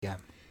Yeah.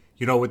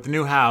 You know, with the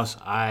new house,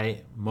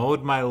 I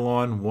mowed my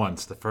lawn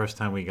once the first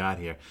time we got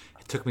here.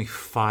 It took me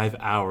 5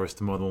 hours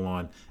to mow the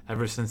lawn.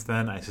 Ever since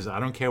then, I says,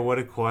 I don't care what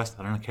it costs.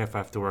 I don't care if I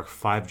have to work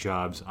 5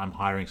 jobs. I'm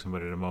hiring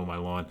somebody to mow my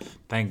lawn.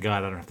 Thank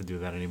God I don't have to do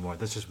that anymore.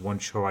 That's just one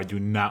chore I do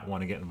not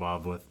want to get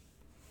involved with.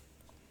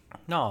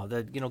 No,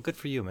 good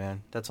for you,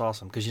 man. That's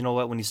awesome. Because you know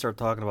what? When you start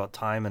talking about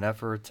time and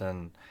effort,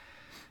 and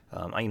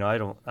I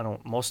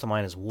don't. Most of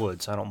mine is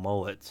wood, so I don't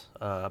mow it.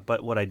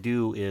 But what I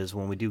do is,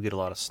 when we do get a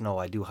lot of snow,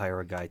 I do hire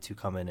a guy to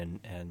come in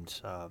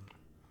and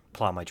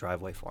plow my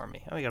driveway for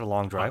me. I got a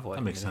long driveway.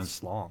 That makes sense.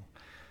 It's long.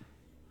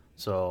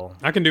 So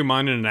I can do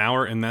mine in an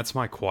hour, and that's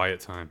my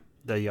quiet time.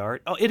 the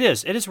yard. Oh, it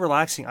is. It is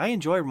relaxing. I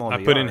enjoy mowing the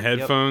yard. I put in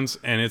headphones,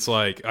 and it's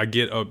like I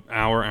get an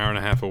hour and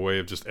a half away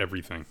of just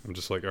everything. I'm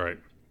just like, all right,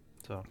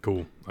 so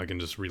cool. I can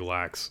just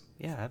relax.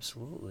 Yeah,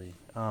 absolutely.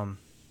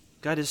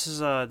 God, this is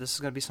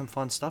gonna be some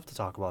fun stuff to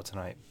talk about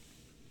tonight.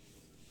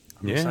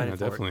 I'm excited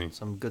for definitely. it.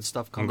 Some good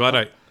stuff coming.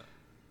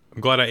 I'm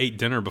glad I ate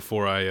dinner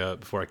before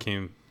I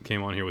came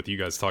on here with you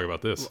guys to talk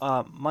about this.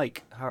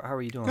 Mike, how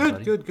are you doing,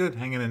 Good, buddy? good.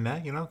 Hanging in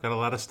there, got a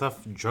lot of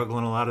stuff,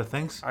 juggling a lot of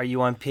things. Are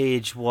you on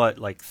page, what,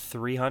 like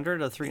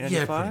 300 or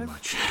 395? Yeah, pretty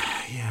much.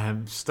 Yeah,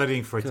 I'm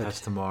studying for a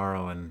test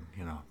tomorrow, and,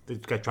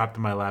 it got dropped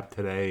in my lap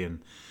today, and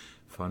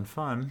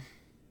fun.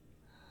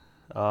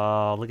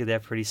 Oh, look at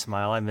that pretty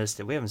smile. I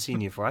missed it. We haven't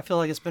seen you for. I feel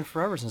like it's been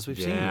forever since we've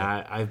seen you.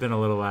 Yeah, I've been a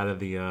little out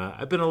of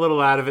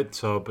it.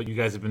 But you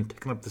guys have been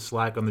picking up the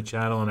slack on the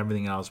channel and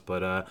everything else.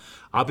 But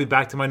I'll be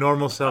back to my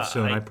normal self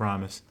soon. I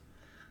promise.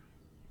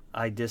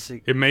 I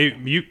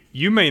disagree.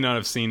 You may not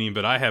have seen him,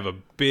 but I have a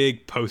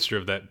big poster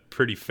of that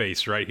pretty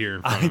face right here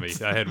in front of me.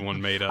 I had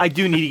one made up. I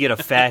do need to get a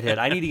fat head.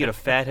 I need to get a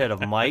fat head of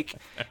Mike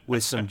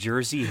with some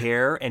Jersey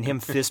hair and him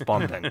fist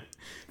bumping.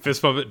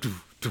 Fist bump it.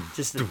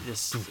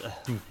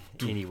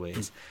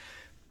 Anyways,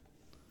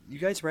 you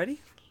guys ready?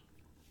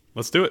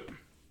 Let's do it.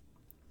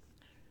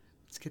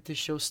 Let's get this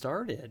show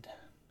started.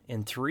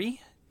 In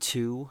 3,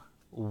 2,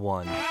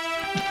 1.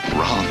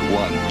 Round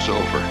one was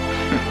over.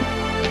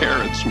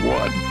 Parents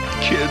won.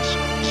 Kids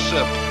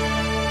sip.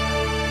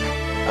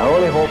 I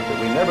only hope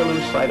that we never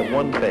lose sight of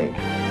one thing,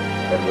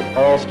 that it was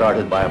all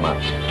started by a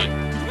mouse.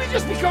 Did we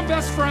just become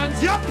best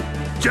friends? Yep!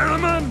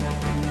 Gentlemen,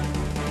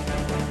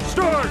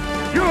 start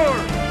your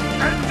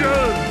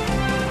engine!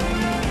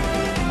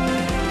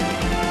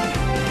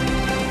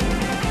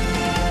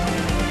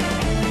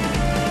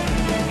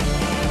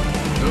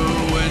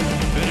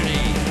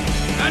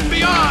 And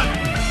beyond.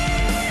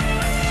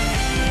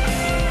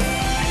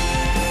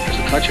 There's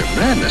a touch of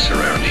madness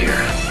around here.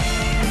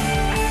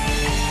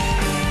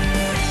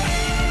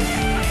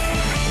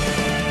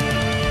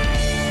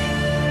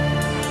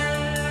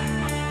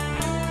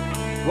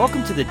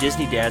 Welcome to the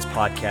Disney Dads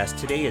Podcast.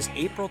 Today is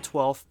April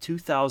 12th,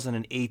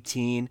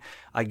 2018.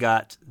 I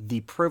got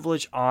the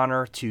privilege,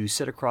 honor to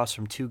sit across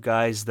from two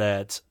guys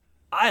that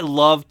I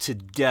love to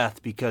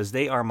death because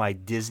they are my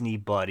Disney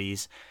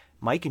buddies.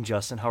 Mike and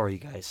Justin, how are you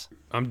guys?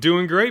 I'm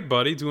doing great,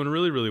 buddy. Doing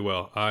really, really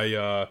well.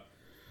 I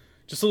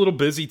just a little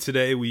busy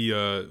today. We've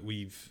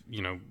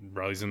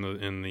Riley's in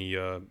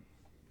the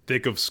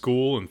thick of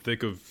school and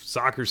thick of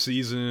soccer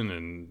season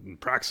and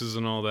practices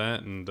and all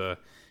that. And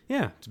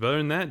it's better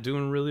than that.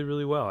 Doing really,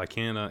 really well. I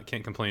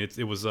can't complain.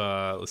 It was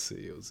let's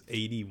see, it was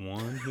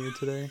 81 here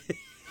today.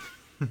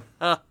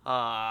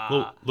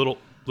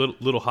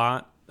 little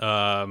hot.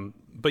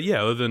 But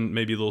yeah, other than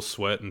maybe a little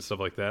sweat and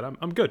stuff like that,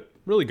 I'm good.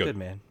 Really good. Good,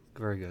 man.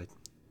 Very good.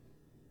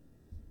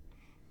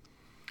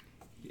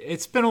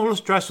 It's been a little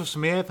stressful for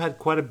me. I've had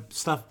quite a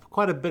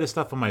bit of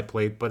stuff on my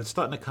plate, but it's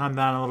starting to calm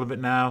down a little bit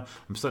now.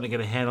 I'm starting to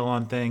get a handle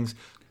on things.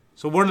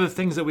 So one of the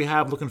things that we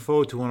have looking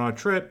forward to on our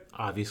trip,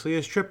 obviously,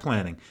 is trip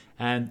planning.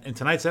 And in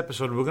tonight's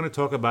episode, we're going to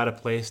talk about a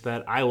place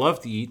that I love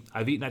to eat.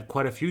 I've eaten at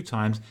quite a few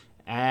times.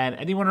 And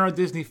anyone in our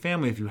Disney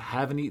family, if you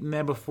haven't eaten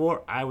there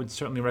before, I would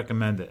certainly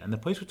recommend it. And the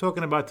place we're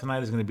talking about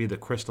tonight is going to be the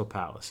Crystal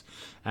Palace.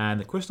 And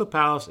the Crystal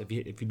Palace, if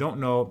you don't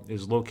know,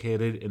 is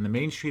located in the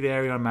Main Street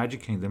area on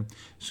Magic Kingdom.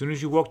 As soon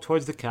as you walk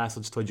towards the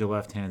castle, it's towards your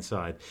left-hand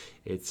side.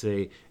 It's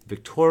a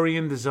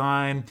Victorian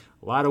design,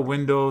 a lot of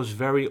windows,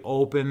 very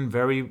open,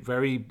 very,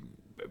 very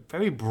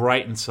very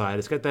bright inside.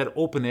 It's got that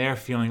open air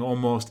feeling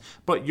almost,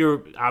 but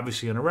you're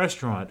obviously in a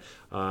restaurant.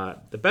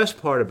 The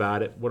best part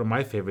about it, one of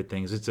my favorite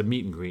things, it's a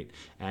meet and greet.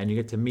 And you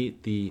get to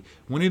meet the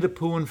Winnie the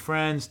Pooh and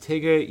friends,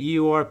 Tigger,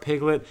 Eeyore,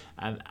 Piglet.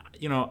 And,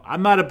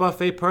 I'm not a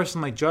buffet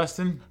person like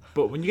Justin,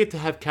 but when you get to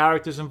have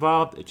characters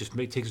involved, it just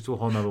takes it to a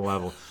whole nother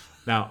level.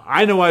 Now,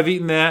 I know I've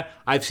eaten there.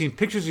 I've seen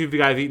pictures of you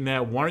guys eating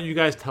there. Why don't you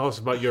guys tell us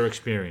about your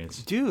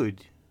experience?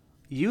 Dude,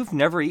 you've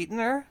never eaten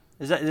there?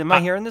 Am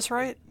I hearing this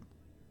right?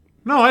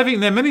 No, I've eaten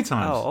there many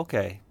times. Oh,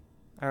 okay.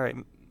 All right.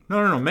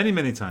 No,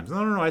 many times.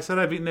 No, I said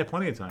I've eaten there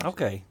plenty of times.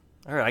 Okay.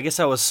 All right. I guess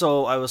I was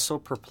so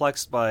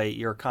perplexed by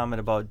your comment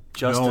about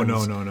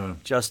Justin's No.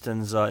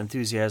 Justin's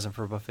enthusiasm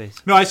for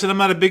buffets. No, I said I'm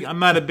not a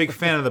big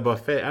fan of the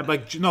buffet.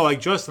 Like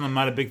Justin, I'm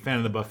not a big fan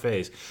of the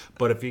buffets.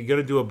 But if you're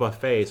gonna do a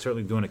buffet,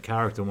 certainly doing a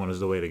character one is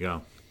the way to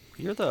go.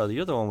 You're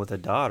the one with a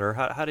daughter.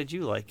 How did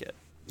you like it?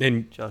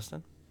 And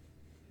Justin,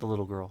 the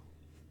little girl.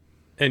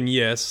 And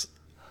yes,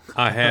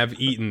 I have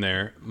eaten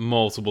there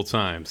multiple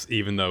times,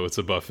 even though it's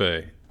a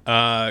buffet.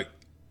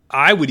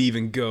 I would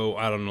even go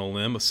out on a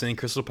limb of saying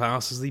Crystal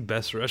Palace is the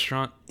best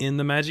restaurant in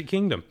the Magic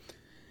Kingdom,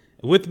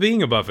 with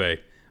being a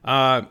buffet.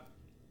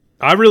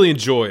 I really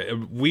enjoy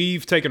it.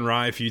 We've taken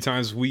Rye a few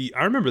times.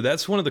 I remember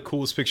that's one of the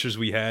coolest pictures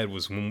we had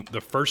was when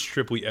the first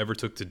trip we ever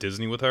took to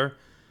Disney with her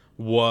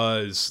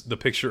was the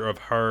picture of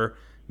her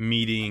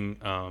meeting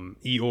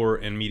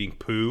Eeyore and meeting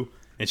Pooh,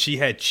 and she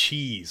had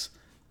cheese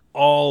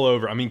all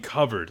over. I mean,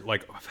 covered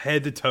like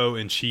head to toe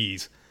in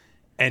cheese,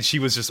 and she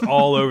was just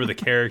all over the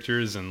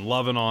characters and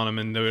loving on them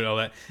and doing all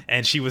that.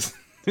 And she was,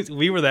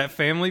 we were that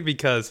family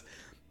because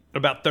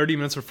about 30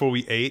 minutes before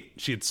we ate,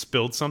 she had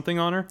spilled something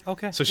on her.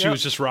 Okay. So she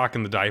was just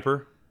rocking the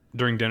diaper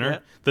during dinner. Yeah.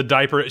 The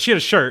diaper, she had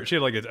a shirt. She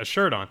had like a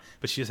shirt on,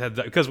 but she just had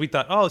that because we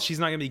thought, oh, she's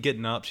not going to be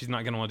getting up. She's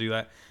not going to want to do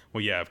that.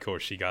 Well, yeah, of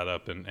course she got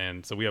up.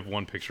 And so we have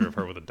one picture of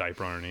her with a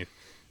diaper underneath.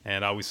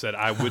 And I always said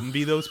I wouldn't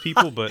be those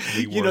people, but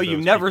we were. You know, you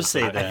those never people.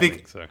 say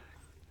that.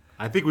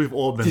 I think we've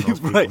all been those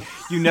people. Right.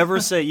 You never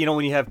say, you know,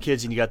 when you have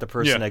kids and you got the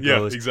person that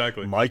goes,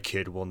 exactly. My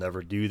kid will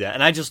never do that.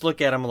 And I just look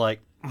at him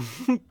like,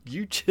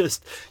 you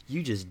just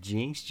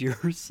jinxed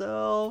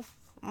yourself.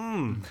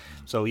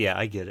 So yeah,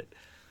 I get it.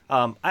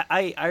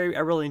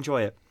 I really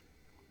enjoy it.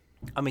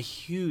 I'm a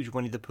huge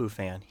Winnie the Pooh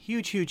fan.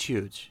 Huge.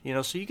 You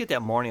know, so you get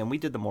that morning, and we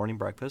did the morning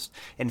breakfast.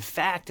 In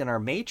fact, in our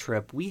May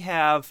trip, we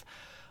have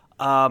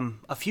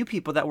a few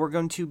people that we're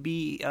going to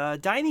be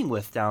dining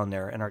with down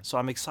there, and so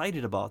I'm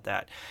excited about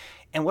that.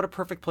 And what a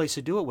perfect place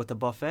to do it with the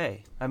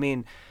buffet. I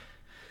mean,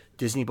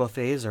 Disney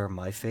buffets are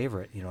my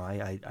favorite. You know,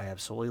 I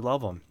absolutely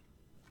love them.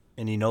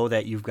 And you know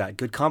that you've got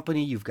good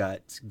company, you've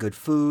got good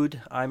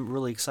food. I'm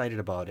really excited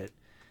about it.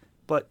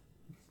 But,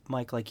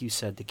 Mike, like you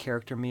said, the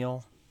character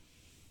meal,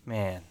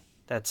 man,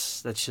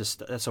 that's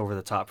over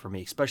the top for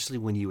me, especially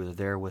when you were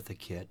there with a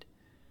kid.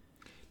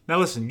 Now,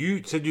 listen,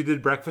 you said you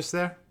did breakfast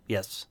there?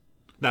 Yes.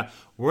 Now,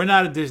 we're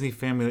not a Disney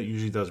family that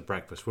usually does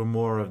breakfast. We're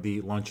more of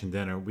the lunch and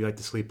dinner. We like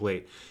to sleep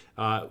late.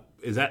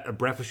 Is that a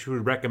breakfast you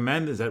would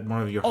recommend? Is that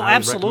one of your highly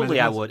absolutely,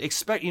 I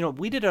recommended? would.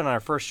 We did it on our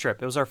first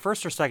trip. It was our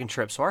first or second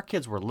trip, so our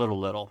kids were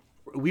little.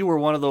 We were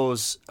one of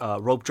those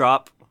rope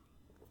drop,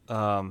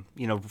 from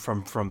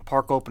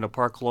park open to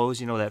park close,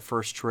 that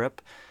first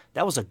trip.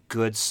 That was a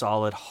good,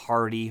 solid,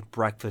 hearty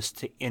breakfast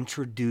to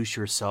introduce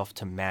yourself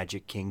to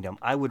Magic Kingdom.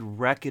 I would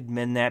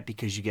recommend that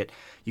because you get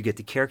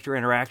the character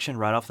interaction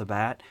right off the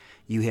bat.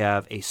 You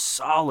have a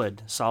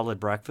solid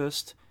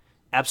breakfast.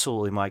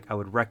 Absolutely, Mike. I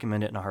would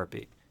recommend it in a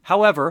heartbeat.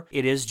 However,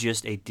 it is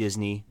just a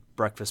Disney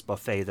breakfast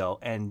buffet, though,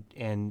 and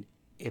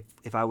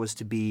if I was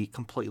to be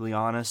completely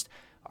honest,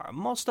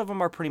 most of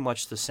them are pretty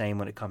much the same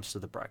when it comes to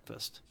the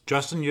breakfast.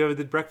 Justin, you ever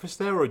did breakfast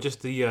there or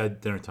just the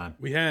dinner time?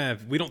 We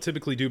have. We don't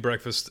typically do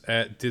breakfast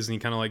at Disney,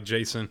 kind of like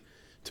Jason,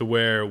 to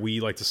where we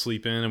like to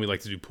sleep in and we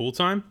like to do pool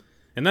time.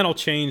 And that all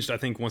changed, I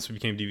think, once we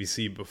became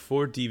DVC.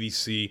 Before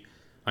DVC,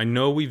 I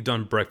know we've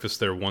done breakfast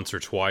there once or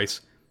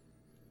twice.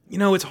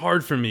 It's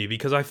hard for me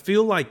because I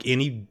feel like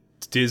any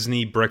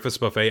Disney breakfast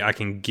buffet I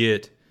can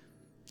get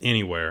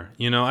anywhere.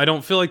 I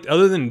don't feel like,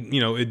 other than,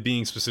 it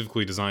being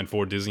specifically designed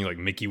for Disney, like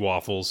Mickey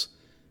waffles,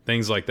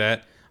 things like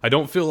that, I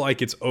don't feel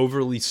like it's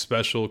overly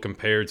special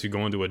compared to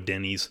going to a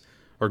Denny's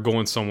or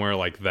going somewhere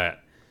like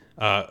that.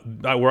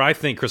 Where I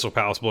think Crystal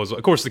Palace blows,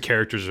 of course the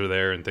characters are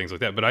there and things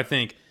like that, but I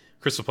think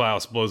Crystal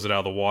Palace blows it out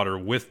of the water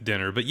with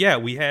dinner. But yeah,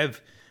 we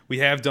have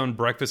done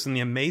breakfast, and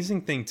the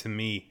amazing thing to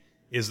me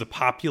is the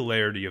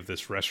popularity of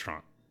this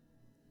restaurant.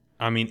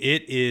 I mean,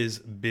 it is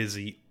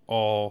busy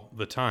all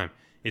the time.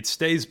 It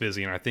stays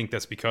busy, and I think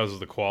that's because of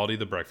the quality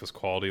of the breakfast,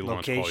 quality of the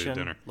lunch, quality of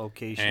dinner.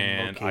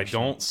 And I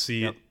don't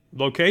see it.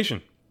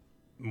 Location.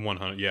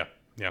 100.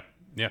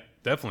 Yeah,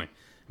 definitely.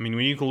 I mean,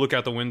 when you can look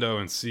out the window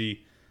and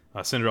see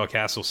Cinderella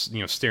Castle,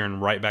 staring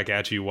right back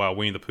at you while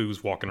Winnie the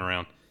Pooh's walking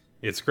around,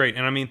 it's great.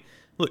 And I mean,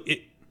 look,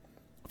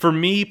 for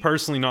me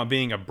personally, not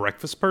being a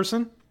breakfast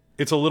person,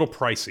 it's a little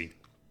pricey.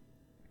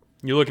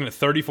 You're looking at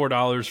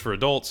 $34 for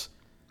adults,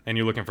 and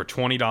you're looking for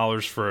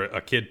 $20 for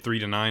a kid 3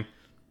 to 9.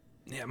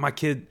 Yeah, my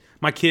kid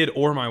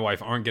or my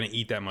wife aren't going to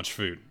eat that much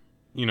food,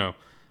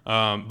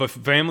 But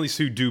families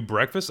who do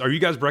breakfast, are you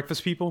guys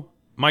breakfast people?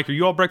 Mike, are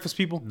you all breakfast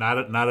people? Not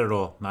at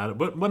all.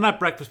 We're not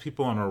breakfast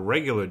people on a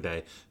regular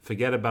day.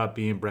 Forget about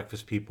being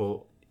breakfast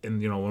people when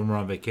we're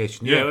on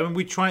vacation. Yeah, I mean,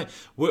 we try.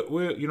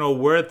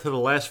 We're to the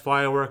last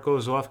firework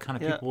goes off.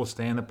 Kind of people will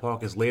stay in the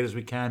park as late as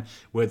we can.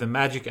 Where the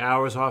magic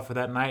hours are for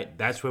that night,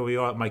 that's where we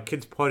are. My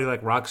kids party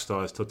like rock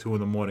stars till 2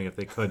 a.m. if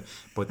they could,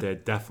 but they're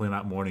definitely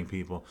not morning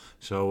people.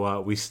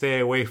 So we stay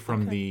away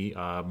from the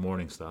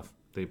morning stuff,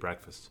 the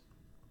breakfast.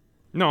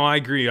 No, I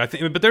agree. I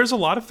think, but there's a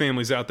lot of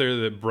families out there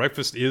that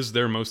breakfast is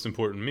their most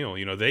important meal.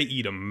 They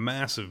eat a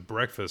massive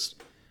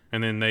breakfast,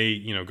 and then they,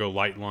 go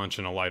light lunch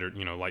and a lighter,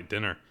 light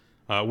dinner.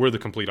 We're the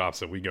complete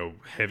opposite. We go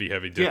heavy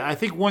dinner. Yeah, I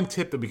think one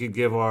tip that we could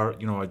give our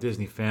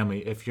Disney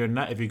family, if you're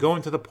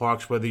going to the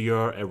parks, whether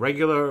you're a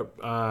regular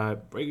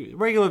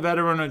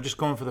veteran or just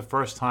going for the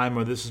first time,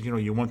 or this is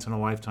your once in a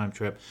lifetime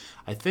trip,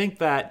 I think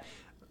that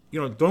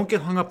don't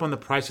get hung up on the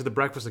price of the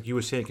breakfast, like you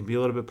were saying. It can be a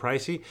little bit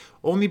pricey,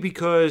 only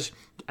because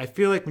I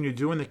feel like when you're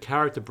doing the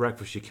character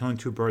breakfast, you're killing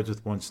two birds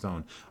with one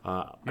stone.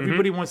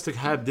 Everybody wants to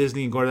have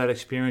Disney and go to that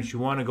experience. You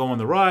want to go on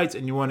the rides,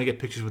 and you want to get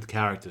pictures with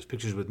characters,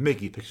 pictures with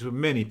Mickey, pictures with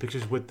Minnie,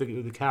 pictures with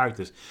the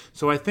characters.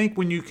 So I think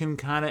when you can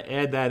kind of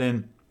add that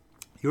in,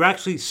 you're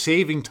actually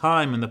saving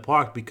time in the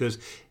park, because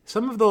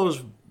some of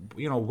those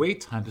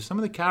wait times for some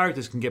of the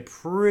characters can get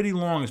pretty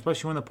long,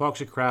 especially when the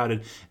parks are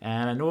crowded.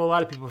 And I know a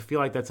lot of people feel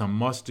like that's a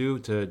must-do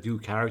to do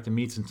character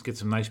meets and get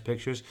some nice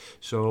pictures.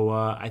 So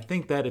I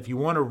think that if you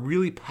want to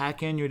really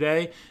pack in your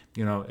day,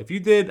 if you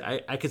did,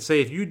 I could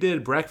say if you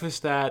did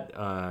breakfast at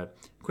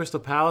Crystal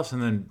Palace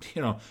and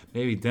then,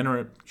 maybe dinner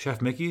at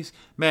Chef Mickey's,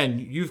 man,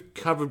 you've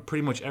covered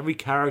pretty much every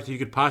character you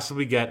could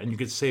possibly get, and you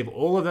could save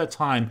all of that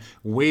time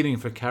waiting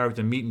for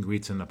character meet and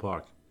greets in the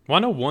park. Well, I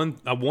know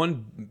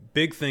one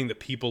big thing that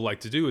people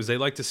like to do is they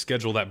like to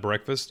schedule that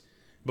breakfast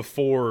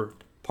before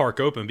park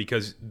open,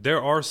 because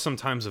there are some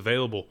times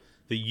available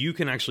that you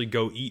can actually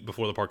go eat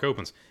before the park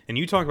opens. And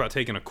you talk about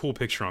taking a cool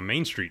picture on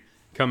Main Street,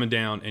 coming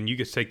down, and you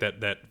get to take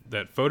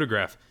that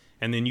photograph,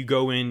 and then you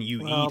go in,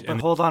 you eat. But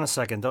hold on a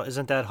second, though.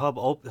 Isn't that hub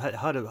open?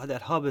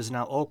 That hub is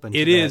now open.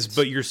 It is,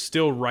 but you're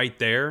still right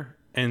there.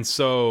 And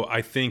so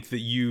I think that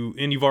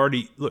you've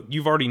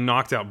already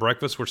knocked out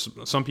breakfast, where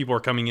some people are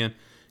coming in,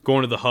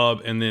 going to the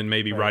hub, and then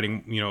maybe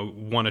riding,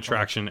 one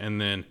attraction,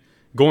 and then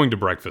going to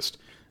breakfast.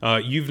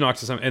 You've knocked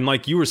some, and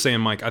like you were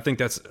saying, Mike, I think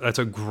that's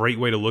a great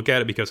way to look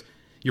at it, because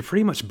you're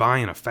pretty much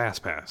buying a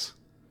fast pass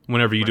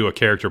whenever you do a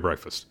character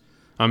breakfast.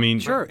 I mean,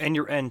 sure,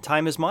 and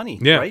time is money.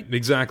 Yeah, right?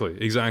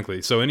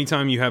 exactly. So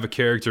anytime you have a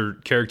character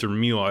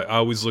meal, I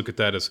always look at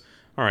that as,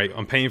 all right,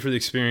 I'm paying for the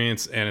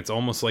experience, and it's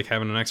almost like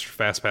having an extra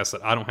fast pass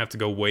that I don't have to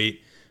go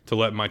wait to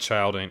let my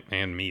child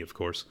and me, of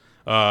course,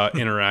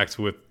 interact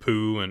with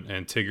Pooh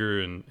and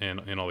Tigger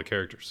and all the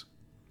characters.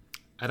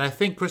 And I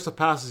think Crystal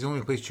Palace is the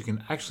only place you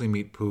can actually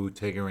meet Pooh,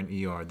 Tigger, and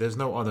ER. There's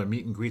no other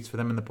meet and greets for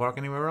them in the park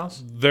anywhere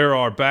else? There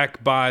are.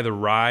 Back by the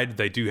ride,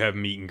 they do have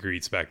meet and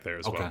greets back there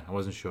as well. Okay, I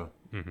wasn't sure.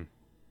 Mm-hmm.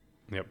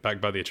 Yep,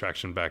 back by the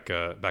attraction, back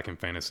in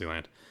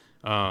Fantasyland.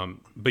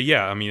 But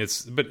yeah, I mean,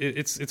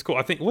 it's cool.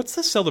 I think, what's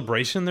the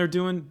celebration they're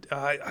doing?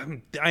 I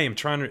am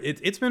trying to.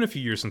 It's been a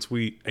few years since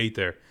we ate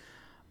there.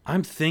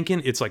 I'm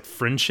thinking it's like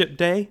Friendship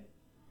Day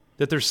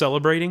that they're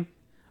celebrating.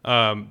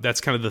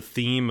 That's kind of the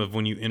theme of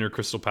when you enter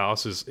Crystal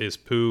Palace is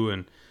Pooh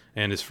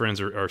and his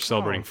friends are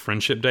celebrating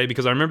Friendship Day,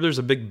 because I remember there's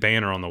a big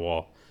banner on the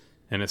wall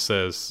and it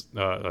says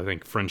I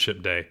think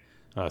Friendship Day,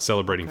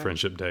 celebrating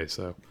Friendship Day.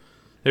 So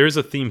there is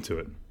a theme to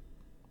it.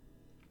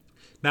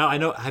 Now, I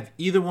know, have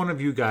either one of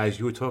you guys,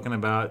 you were talking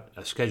about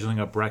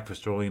scheduling a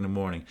breakfast early in the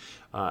morning.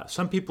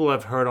 Some people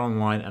I've heard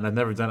online, and I've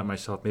never done it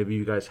myself, maybe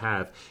you guys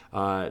have,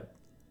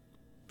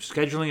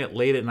 scheduling it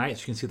late at night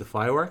so you can see the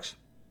fireworks?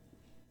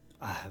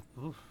 I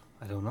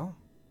don't know.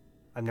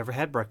 I've never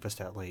had breakfast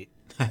that late.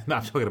 No,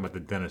 I'm talking about the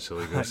dinner,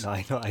 silly goose.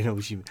 I know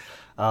what you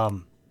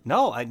mean.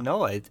 No,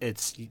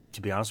 it's,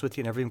 to be honest with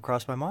you, it never even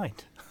crossed my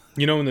mind.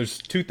 And there's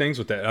two things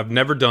with that. I've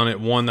never done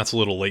it. One, that's a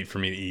little late for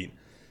me to eat.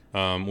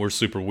 We're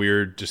super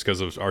weird just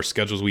because of our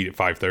schedules. We eat at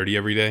 5:30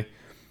 every day.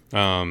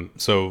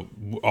 So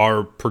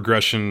our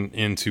progression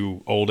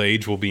into old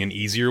age will be an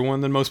easier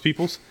one than most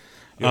people's.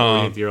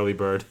 You'll eat the early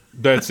bird.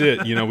 That's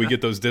it. We get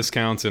those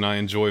discounts, and I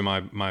enjoy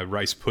my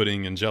rice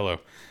pudding and Jell-O.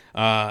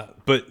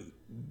 But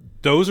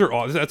those are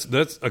all.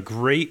 That's a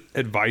great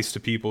advice to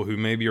people who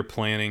maybe are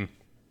planning,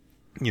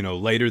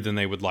 later than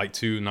they would like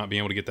to, not being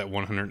able to get that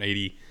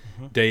 180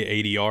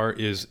 day ADR.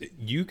 Is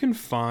you can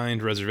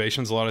find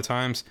reservations a lot of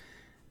times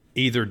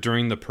either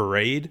during the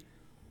parade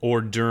or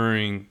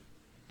during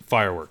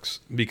fireworks,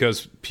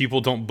 because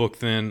people don't book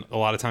then a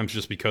lot of times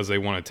just because they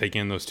want to take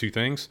in those two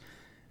things.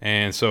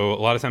 And so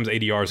a lot of times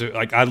ADRs,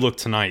 like I looked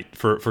tonight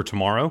for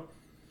tomorrow,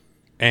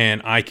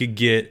 and I could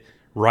get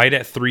right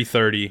at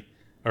 3:30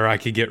 or I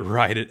could get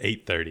right at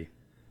 8:30.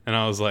 And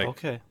I was like,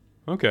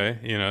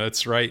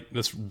 okay,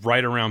 that's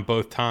right around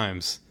both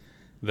times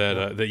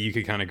that you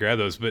could kind of grab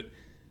those. But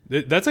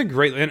that's a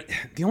great, and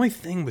the only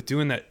thing with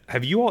doing that,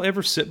 have you all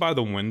ever sit by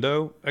the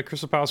window at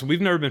Crystal Palace?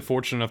 We've never been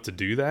fortunate enough to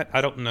do that.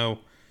 I don't know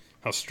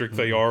how strict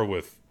they are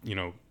with,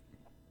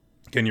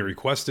 can you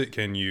request it?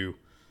 Can you,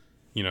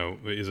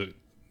 is it,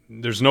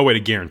 there's no way to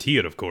guarantee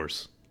it, of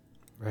course.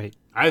 Right.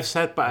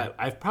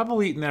 I've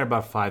probably eaten there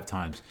about 5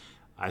 times.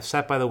 I've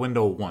sat by the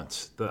window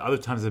once. The other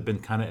times I've been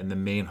kind of in the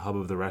main hub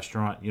of the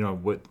restaurant,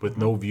 with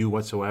no view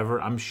whatsoever.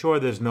 I'm sure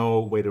there's no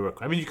way to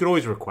request. I mean, you could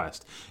always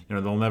request.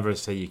 They'll never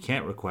say you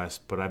can't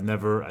request, but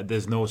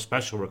there's no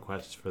special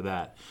requests for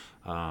that.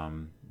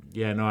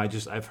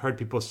 I've heard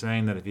people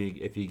saying that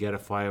if you get a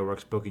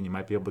fireworks booking, you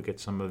might be able to get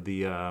some of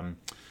the,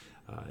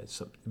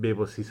 be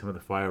able to see some of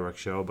the fireworks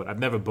show. But I've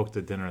never booked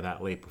a dinner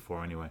that late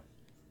before anyway.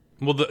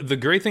 Well, the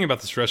great thing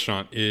about this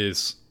restaurant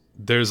is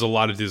there's a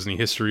lot of Disney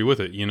history with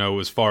it,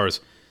 as far as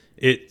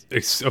it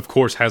of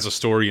course has a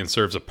story and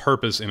serves a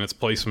purpose in its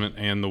placement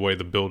and the way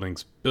the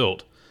building's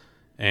built.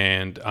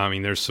 And I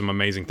mean, there's some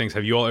amazing things.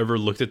 Have you all ever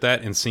looked at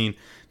that and seen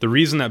the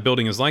reason that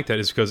building is like that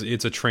is because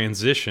it's a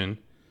transition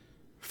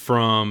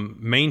from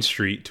Main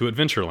Street to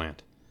Adventureland.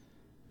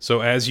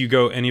 So as you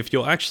go, and if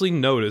you'll actually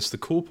notice, the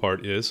cool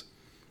part is,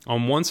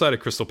 on one side of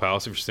Crystal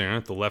Palace, if you're staring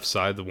at the left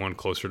side, the one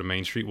closer to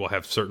Main Street, will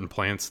have certain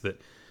plants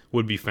that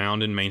would be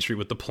found in Main Street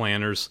with the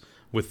planters,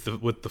 with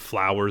the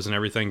flowers and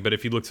everything. But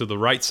if you look to the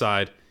right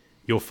side,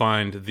 you'll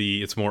find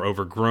it's more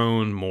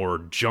overgrown, more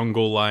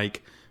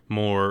jungle-like,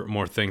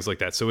 more things like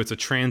that. So it's a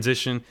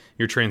transition.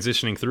 You're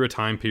transitioning through a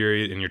time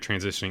period, and you're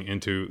transitioning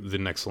into the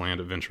next land,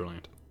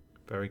 Adventureland.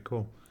 Very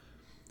cool.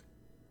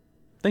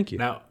 Thank you.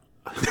 Now,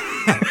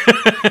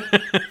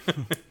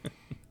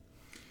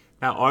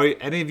 now, are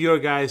any of your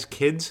guys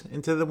kids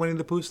into the Winnie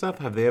the Pooh stuff?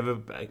 Have they ever?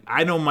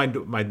 I know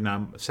my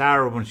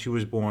Sarah, when she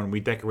was born, we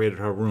decorated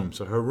her room.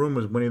 So her room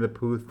was Winnie the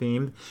Pooh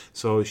themed.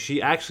 So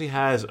she actually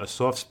has a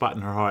soft spot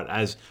in her heart.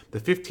 As the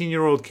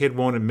 15-year-old kid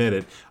won't admit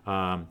it,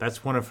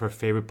 that's one of her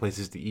favorite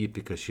places to eat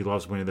because she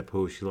loves Winnie the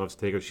Pooh. She loves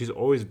Tigger. She's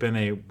always been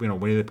a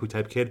Winnie the Pooh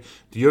type kid.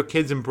 Do your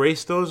kids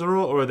embrace those at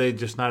all, or are they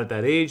just not at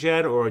that age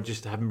yet, or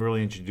just haven't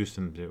really introduced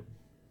them to?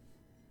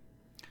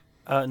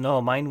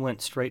 No, mine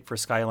went straight for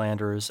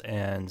Skylanders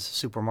and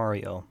Super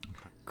Mario.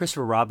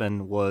 Christopher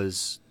Robin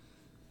was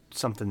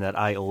something that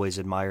I always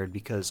admired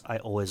because I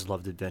always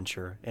loved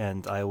adventure,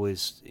 and I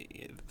always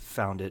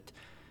found it.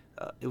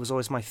 It was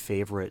always my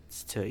favorite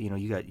to,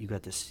 you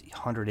got this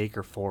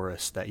 100-acre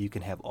forest that you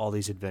can have all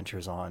these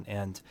adventures on,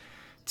 and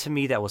to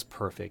me that was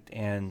perfect.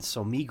 And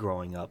so me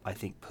growing up, I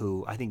think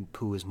Pooh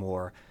is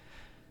more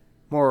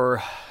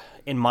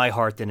in my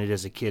heart than it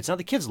is a kid's. Now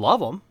the kids love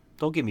them,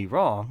 don't get me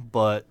wrong,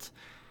 but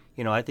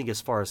I think as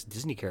far as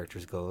Disney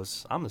characters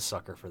goes, I'm a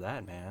sucker for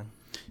that, man.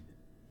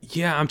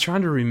 Yeah, I'm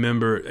trying to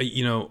remember.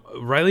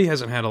 Riley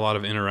hasn't had a lot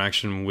of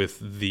interaction with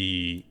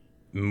the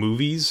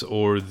movies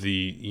or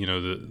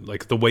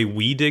the way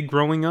we did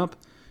growing up.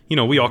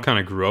 We all kind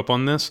of grew up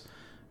on this,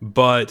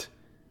 but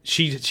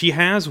she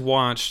has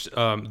watched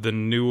the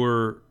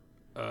newer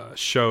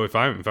show. If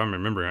I'm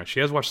remembering right, she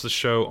has watched the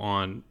show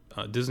on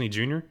Disney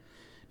Junior.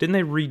 Didn't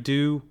they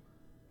redo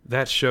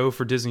that show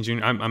for Disney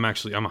Junior? I'm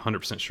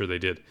 100% sure they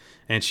did.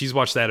 And she's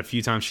watched that a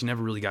few times. She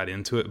never really got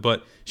into it,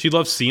 but she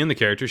loves seeing the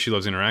characters. She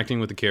loves interacting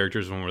with the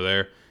characters when we're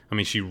there. I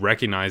mean, she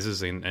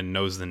recognizes and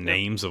knows the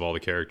names of all the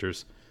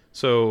characters.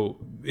 So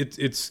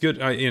it's good,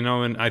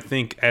 and I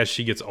think as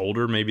she gets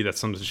older, maybe that's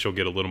something she'll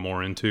get a little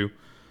more into.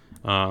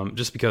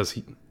 Just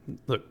because,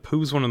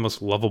 Pooh's one of the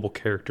most lovable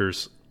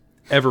characters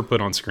ever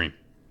put on screen,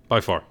 by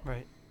far.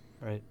 Right.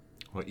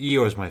 Well,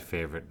 Eeyore's my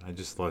favorite. I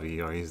just love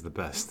Eeyore. He's the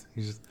best.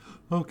 He's just,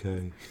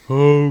 okay.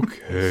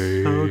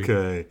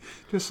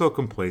 Just so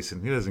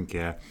complacent. He doesn't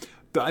care.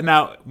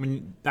 Now,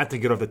 not to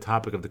get off the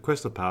topic of the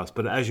Crystal Palace,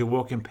 but as you're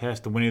walking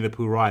past the Winnie the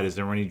Pooh ride, is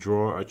there any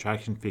draw or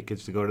attraction for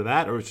kids to go to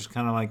that? Or it's just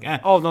kind of like, eh?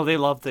 Oh, no, they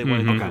love the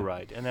Winnie the Pooh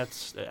ride. And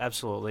that's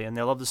absolutely. And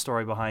they love the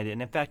story behind it.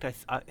 And in fact,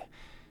 I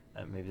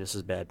maybe this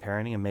is bad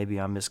parenting, and maybe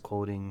I'm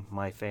misquoting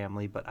my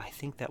family, but I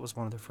think that was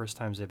one of the first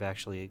times they've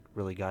actually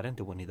really got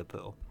into Winnie the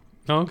Pooh.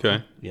 Oh,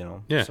 okay.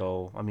 Yeah.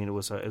 So I mean, it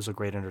was a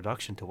great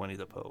introduction to Winnie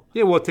the Pooh.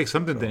 Yeah, well, it takes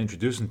something to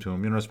introduce them to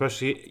him.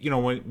 Especially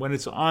when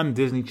it's on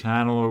Disney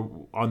Channel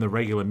or on the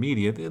regular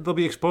media, they'll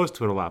be exposed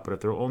to it a lot. But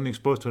if they're only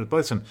exposed to it,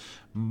 listen,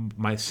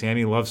 my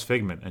Sammy loves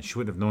Figment, and she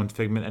wouldn't have known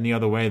Figment any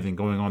other way than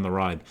going on the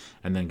ride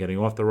and then getting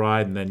off the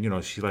ride, and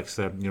then she likes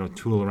to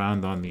tool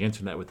around on the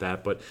internet with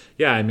that. But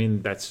yeah, I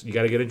mean, that's, you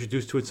got to get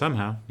introduced to it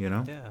somehow.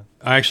 Yeah.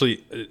 I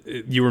actually,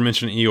 you were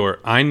mentioning Eeyore.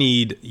 I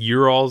need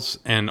your all's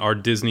and our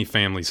Disney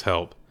family's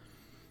help,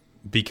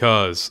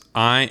 because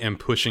I am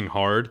pushing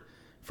hard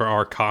for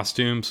our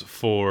costumes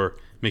for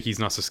Mickey's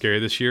Not So Scary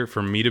this year,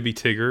 for me to be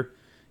Tigger,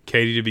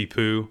 Katie to be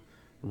Pooh,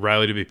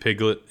 Riley to be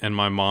Piglet, and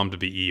my mom to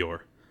be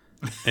Eeyore.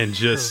 And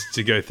just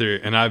to go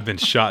through, and I've been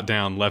shot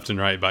down left and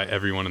right by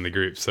everyone in the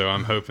group, so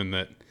I'm hoping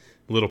that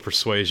little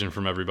persuasion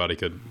from everybody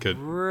could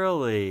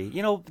really,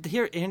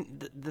 here,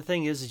 and the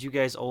thing is you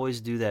guys always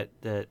do that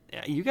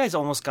you guys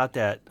almost got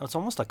that, it's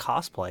almost a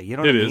cosplay, you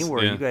know what I mean?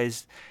 Where you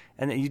guys,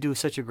 and you do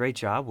such a great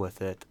job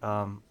with it.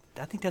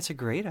 I think that's a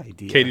great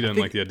idea. Katie doesn't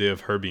like the idea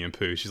of her being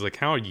Pooh. She's like,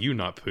 "How are you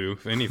not Pooh,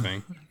 if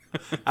anything?"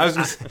 I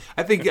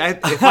think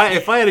if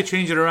I had to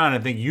change it around, I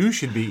think you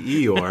should be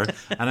Eeyore,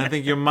 and I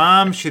think your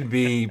mom should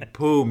be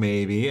Pooh,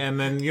 maybe, and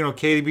then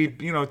Katie be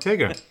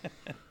Tigger.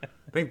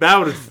 I think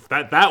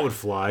that would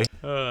fly.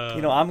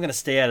 I'm going to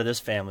stay out of this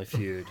family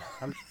feud.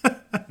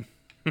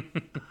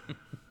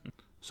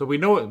 So we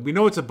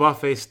know it's a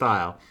buffet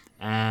style.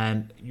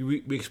 And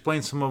we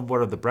explained some of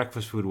what the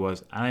breakfast food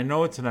was. And I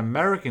know it's an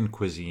American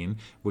cuisine,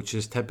 which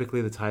is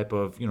typically the type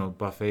of,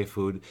 buffet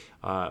food.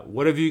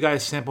 What have you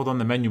guys sampled on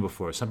the menu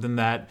before? Something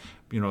that,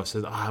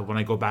 says, when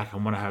I go back, I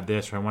want to have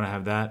this or I want to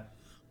have that?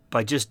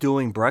 By just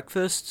doing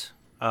breakfast,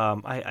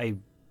 I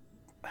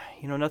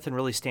nothing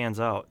really stands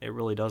out. It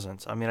really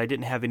doesn't. I mean, I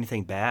didn't have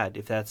anything bad.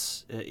 If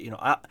that's,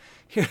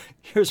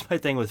 here's my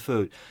thing with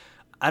food.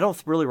 I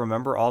don't really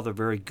remember all the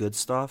very good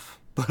stuff,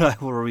 but I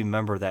will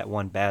remember that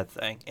one bad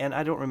thing, and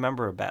I don't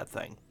remember a bad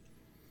thing.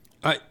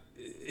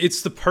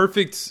 It's the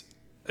perfect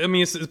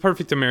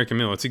American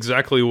meal. It's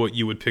exactly what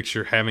you would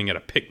picture having at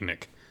a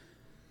picnic.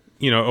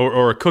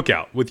 or a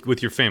cookout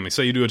with your family.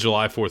 Say you do a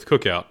July 4th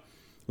cookout,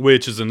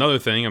 which is another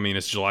thing. I mean,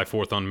 it's July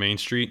 4th on Main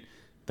Street.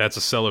 That's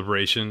a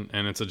celebration,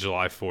 and it's a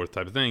July 4th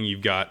type of thing.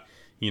 You've got,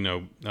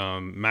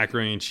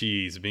 macaroni and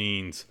cheese,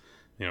 beans,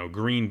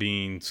 green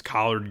beans,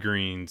 collard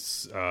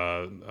greens,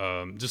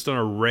 just an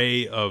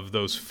array of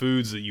those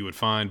foods that you would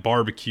find,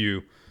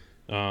 barbecue.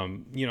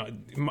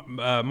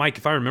 Mike,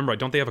 if I remember right,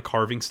 don't they have a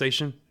carving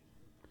station?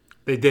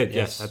 They did,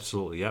 yes,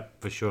 absolutely,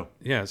 yep, for sure.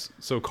 Yes,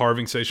 so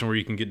carving station where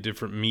you can get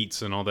different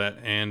meats and all that,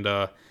 and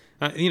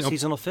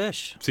seasonal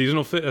fish.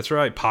 Seasonal fish, that's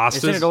right. Pastas.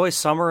 Isn't it always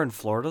summer in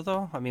Florida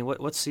though? I mean,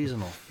 what's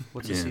seasonal?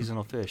 What's a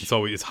seasonal fish?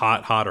 It's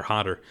hot, hotter,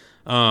 hotter.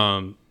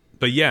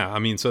 But yeah, I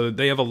mean, so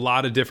they have a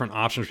lot of different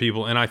options for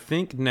people, and I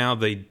think now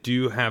they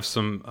do have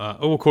some.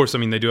 Of course, I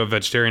mean they do have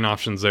vegetarian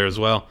options there as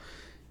well,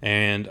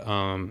 and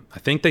I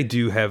think they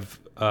do have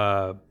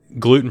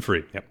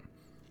gluten-free. Yep.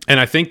 And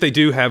I think they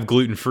do have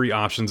gluten-free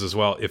options as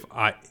well.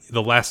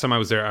 The last time I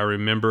was there, I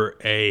remember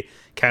a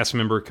cast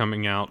member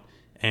coming out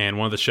and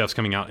one of the chefs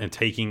coming out and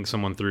taking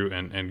someone through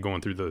and going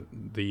through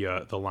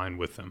the line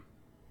with them.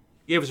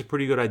 Gave us a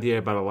pretty good idea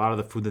about a lot of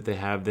the food that they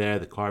have there,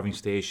 the carving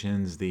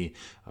stations, the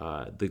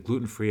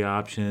gluten-free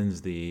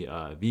options, the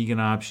vegan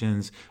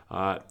options.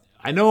 I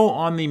know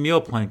on the meal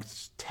plan,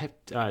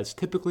 it's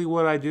typically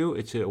what I do.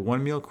 It's a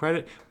one meal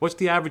credit. What's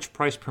the average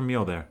price per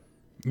meal there?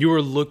 You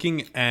are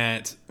looking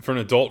at, for an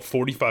adult,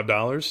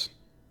 $45,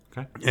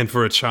 okay, and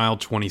for a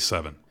child,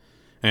 $27.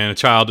 And a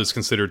child is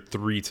considered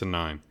 3 to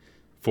 9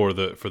 for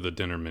the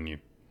dinner menu.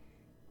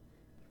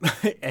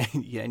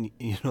 and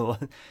you know,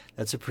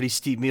 that's a pretty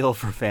steep meal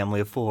for a family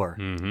of 4.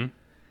 Mm-hmm.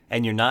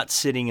 And you're not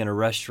sitting in a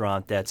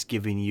restaurant that's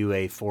giving you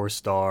a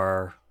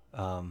 4-star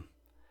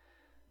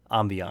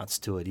ambiance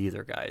to it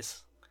either,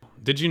 guys.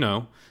 Did you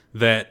know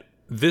that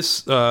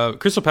this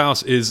Crystal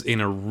Palace is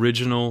an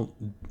original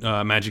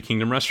Magic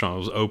Kingdom restaurant? It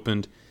was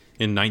opened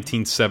in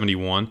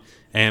 1971,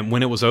 and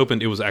when it was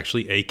opened, it was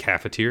actually a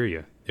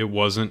cafeteria. It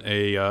wasn't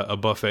a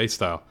buffet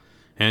style,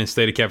 and it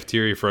stayed a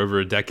cafeteria for over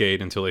a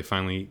decade until they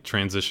finally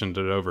transitioned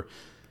it over.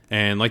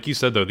 And like you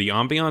said, though, the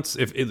ambiance,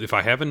 if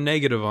I have a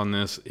negative on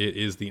this, it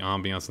is the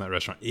ambiance in that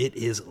restaurant. It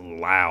is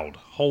loud.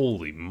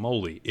 Holy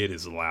moly, it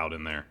is loud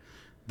in there.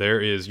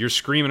 You're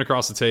screaming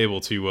across the table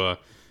to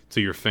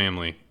your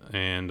family.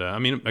 And I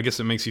mean, I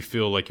guess it makes you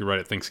feel like you're right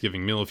at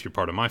Thanksgiving meal if you're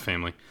part of my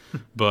family.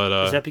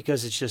 But is that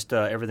because it's just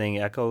everything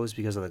echoes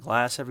because of the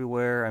glass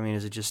everywhere? I mean,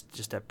 is it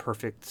just that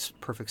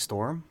perfect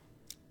storm?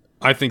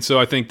 I think so.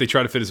 I think they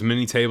try to fit as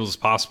many tables as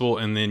possible,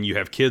 and then you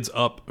have kids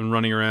up and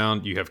running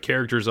around. You have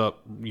characters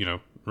up,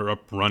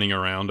 up running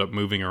around, up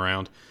moving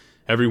around.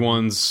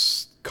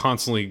 Everyone's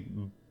constantly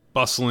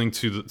bustling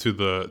to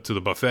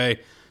the buffet.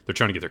 They're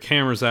trying to get their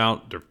cameras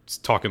out. They're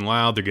talking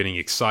loud. They're getting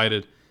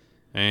excited.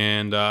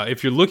 And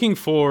if you're looking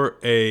for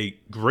a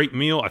great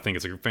meal, I think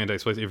it's a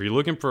fantastic place. If you're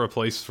looking for a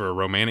place for a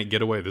romantic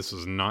getaway, this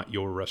is not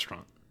your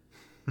restaurant.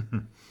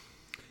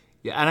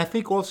 Yeah, and I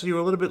think also you're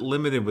a little bit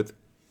limited with,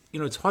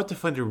 it's hard to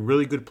find a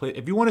really good place.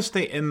 If you want to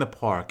stay in the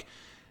park,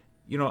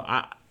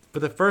 for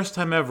the first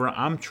time ever,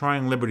 I'm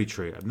trying Liberty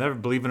Tree. I've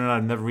never eaten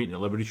at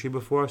Liberty Tree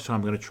before, so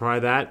I'm going to try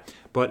that.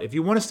 But if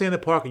you want to stay in the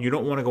park and you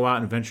don't want to go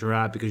out and venture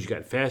out because you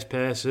got fast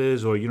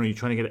passes or, you're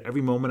trying to get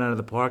every moment out of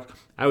the park,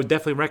 I would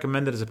definitely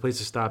recommend it as a place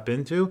to stop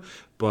into.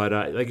 But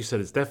like you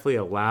said, it's definitely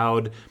a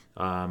loud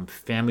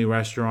family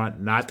restaurant,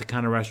 not the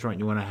kind of restaurant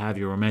you want to have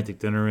your romantic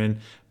dinner in.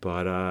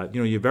 But,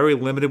 you're very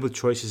limited with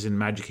choices in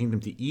Magic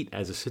Kingdom to eat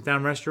as a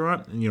sit-down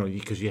restaurant,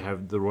 because you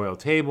have the Royal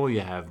Table,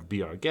 you have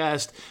Be Our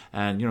Guest,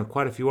 and,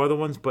 quite a few other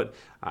ones. But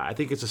I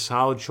think it's a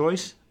solid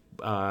choice,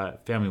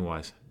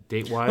 family-wise.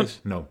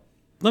 Date-wise, no.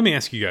 Let me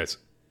ask you guys,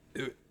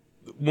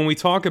 when we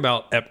talk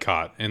about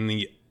Epcot and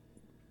the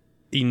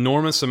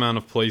enormous amount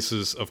of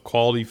places, of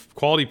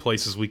quality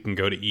places we can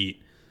go to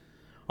eat,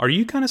 are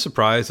you kind of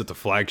surprised that the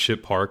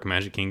flagship park,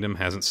 Magic Kingdom,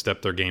 hasn't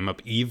stepped their game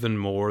up even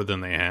more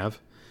than they have?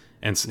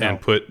 And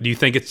do you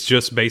think it's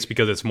just based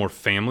because it's more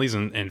families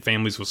and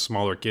families with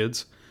smaller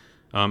kids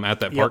at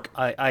that park?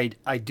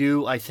 I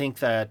do. I think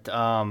that,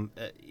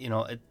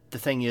 the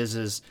thing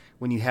is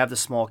when you have the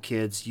small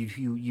kids,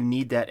 you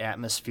need that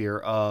atmosphere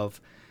of,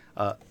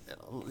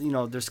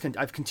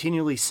 I've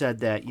continually said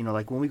that,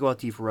 like when we go out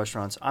to eat for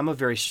restaurants, I'm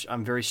very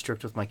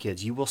strict with my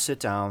kids. You will sit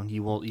down,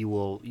 you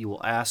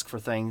will ask for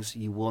things,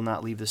 you will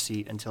not leave the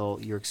seat until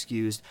you're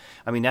excused.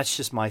 I mean, that's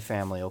just my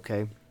family,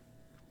 okay?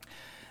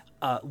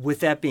 With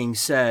that being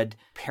said,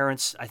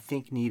 parents, I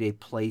think, need a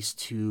place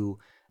to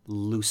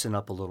loosen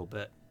up a little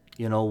bit.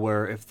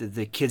 Where if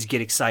the kids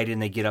get excited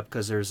and they get up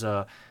because there's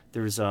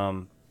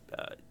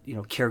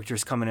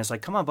characters coming in, it's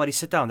like, come on, buddy,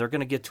 sit down. They're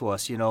going to get to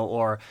us,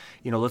 or,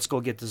 let's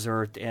go get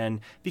dessert. And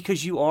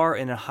because you are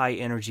in a high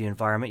energy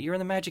environment, you're in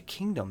the Magic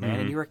Kingdom,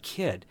 man, and you're a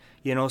kid,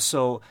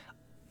 so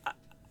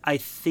I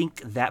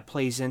think that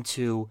plays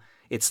into,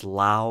 it's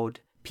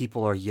loud.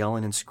 People are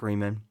yelling and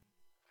screaming.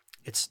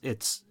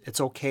 It's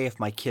okay if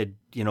my kid,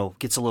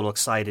 gets a little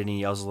excited and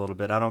he yells a little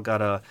bit. I don't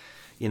gotta,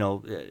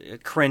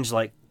 cringe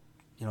like,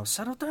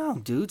 settle down,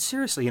 dude.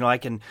 Seriously, I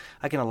can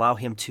allow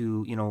him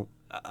to,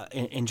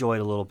 enjoy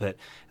it a little bit.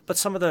 But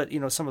some of the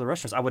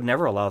restaurants, I would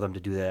never allow them to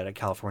do that at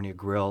California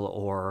Grill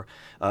or,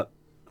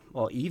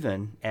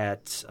 even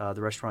at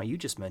the restaurant you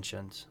just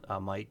mentioned,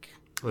 Mike.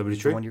 Liberty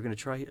The Tree? one you're going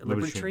to try?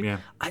 Liberty Tree? Yeah.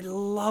 I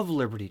love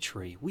Liberty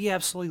Tree. We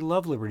absolutely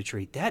love Liberty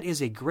Tree. That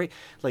is a great,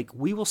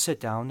 we will sit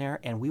down there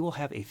and we will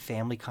have a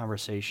family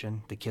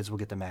conversation. The kids will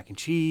get the mac and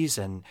cheese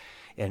and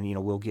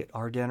we'll get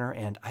our dinner.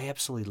 And I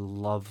absolutely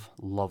love,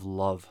 love,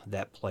 love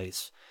that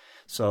place.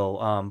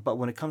 So, but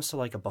when it comes to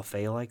like a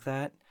buffet like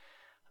that,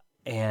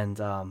 and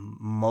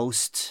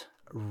most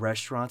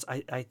restaurants,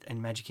 I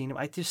in Magic Kingdom,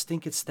 I just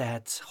think it's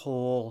that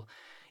whole,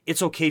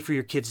 it's okay for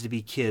your kids to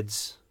be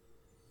kids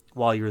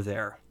while you're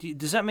there.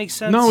 Does that make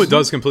sense? No, it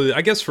does completely.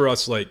 I guess for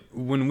us, like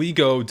when we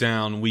go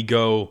down, we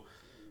go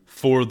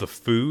for the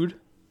food.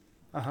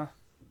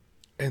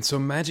 And so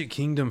Magic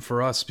Kingdom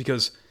for us,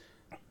 because,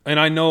 and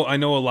I know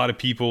a lot of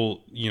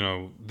people,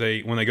 when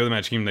they go to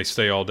Magic Kingdom, they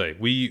stay all day.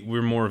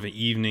 We're more of an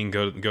evening,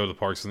 go to the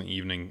parks in the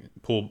evening,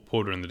 pull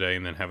during the day,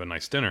 and then have a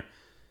nice dinner.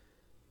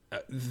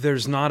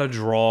 There's not a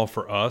draw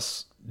for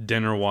us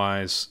dinner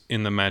wise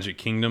in the Magic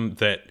Kingdom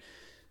that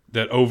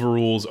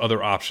overrules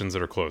other options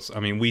that are close. I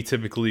mean, we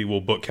typically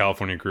will book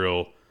California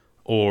Grill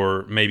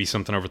or maybe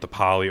something over at the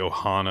Poly,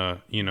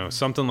 Ohana,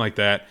 something like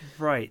that.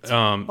 Right.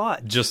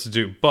 But just to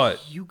do, but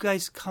you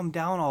guys come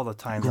down all the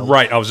time, though.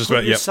 Right. I was just Put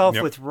about yourself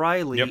yep. with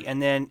Riley, Yep. and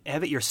then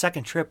have it your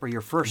second trip or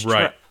your first Right.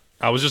 trip.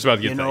 I was just about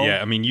to get that.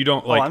 Yeah. I mean, you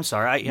don't like. Oh, I'm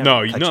sorry.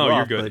 No, you're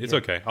you're good. It's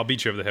okay. I'll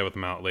beat you over the head with the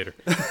mallet later.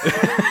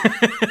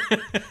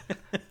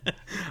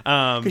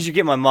 Because you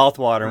get my mouth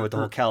watering with the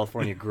whole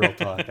California Grill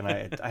talk, and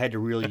I had to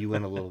reel you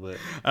in a little bit.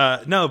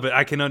 No, but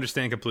I can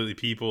understand completely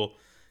people,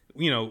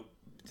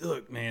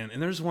 look, man,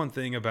 and there's one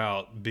thing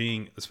about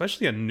being,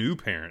 especially a new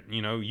parent,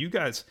 you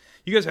guys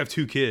have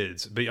 2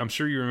 kids, but I'm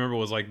sure you remember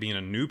what it was like being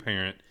a new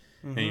parent,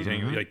 and you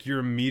think, like,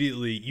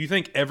 you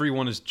think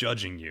everyone is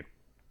judging you,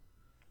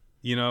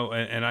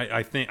 and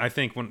I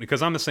think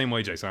because I'm the same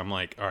way, Jason, I'm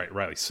like, all right,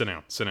 Riley, sit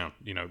down,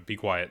 be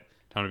quiet,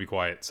 time to be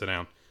quiet, sit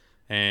down.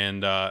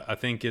 And I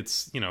think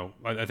it's,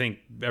 I think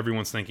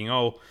everyone's thinking,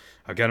 oh,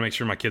 I've got to make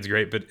sure my kid's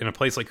great. But in a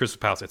place like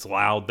Crystal Palace, it's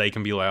loud. They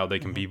can be loud. They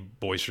can be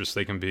boisterous.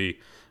 They can be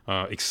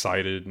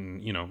excited.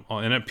 And,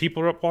 and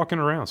people are up walking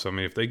around. So, I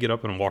mean, if they get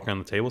up and walk on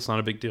the table, it's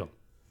not a big deal.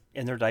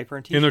 In their diaper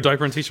and t-shirt. In their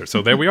diaper and t-shirt.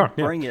 So there we are.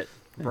 Yeah.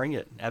 Bring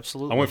it.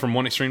 Absolutely. I went from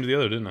one extreme to the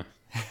other, didn't I?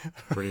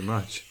 Pretty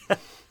much.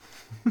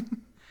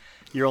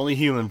 You're only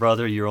human,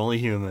 brother. You're only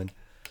human.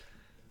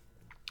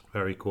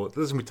 Very cool.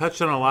 Listen, we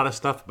touched on a lot of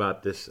stuff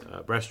about this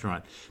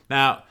restaurant.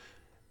 Now,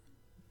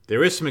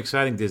 there is some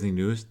exciting Disney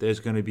news. There's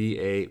going to be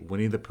a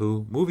Winnie the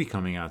Pooh movie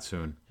coming out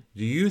soon.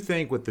 Do you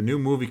think with the new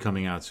movie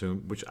coming out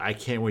soon, which I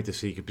can't wait to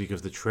see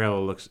because the trailer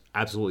looks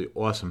absolutely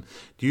awesome,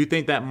 do you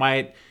think that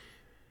might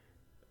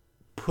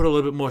put a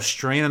little bit more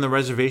strain on the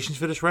reservations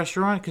for this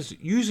restaurant? Because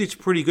usually it's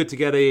pretty good to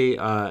get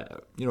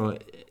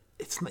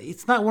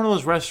it's not one of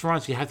those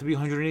restaurants you have to be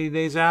 180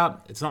 days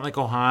out. It's not like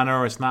Ohana,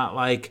 or it's not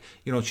like,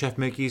 Chef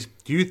Mickey's.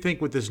 Do you think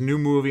with this new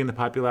movie and the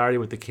popularity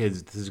with the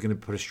kids, this is going to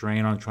put a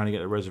strain on trying to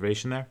get a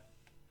reservation there?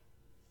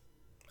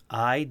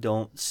 I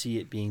don't see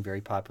it being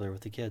very popular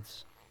with the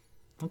kids.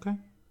 Okay.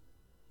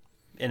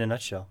 In a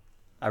nutshell.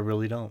 I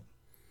really don't.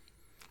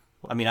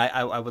 I mean,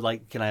 I would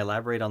like, can I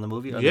elaborate on the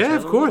movie? Yeah,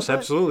 of course,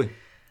 absolutely.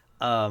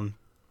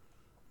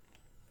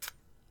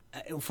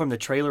 From the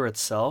trailer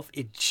itself,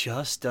 it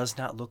just does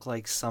not look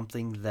like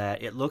something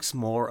that, it looks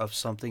more of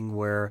something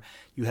where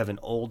you have an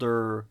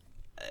older,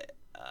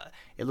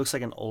 it looks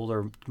like an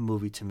older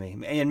movie to me.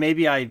 And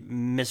maybe I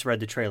misread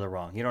the trailer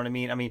wrong. You know what I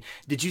mean? I mean,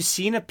 did you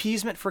see an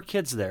appeasement for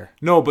kids there?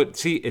 No, but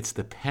see, it's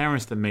the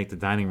parents that make the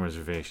dining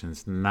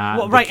reservations, not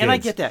well, the right, kids. and I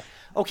get that.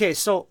 Okay,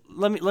 so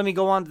let me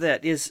go on to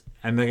that.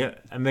 And they're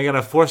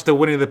gonna force the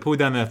Winnie the Pooh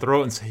down their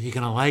throat and say, "You're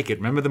gonna like it.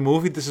 Remember the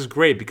movie? This is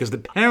great," because the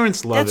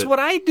parents love it. That's what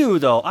I do,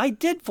 though. I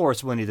did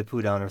force Winnie the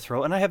Pooh down her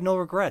throat, and I have no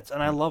regrets,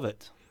 and I love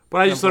it. But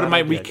I just thought it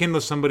might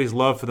rekindle somebody's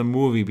love for the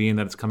movie, being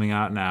that it's coming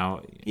out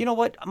now. You know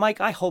what, Mike?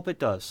 I hope it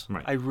does.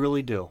 Right. I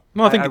really do.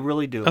 Well, I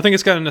really do. I think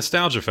it's got a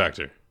nostalgia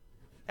factor.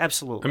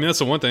 Absolutely. I mean, that's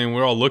the one thing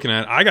we're all looking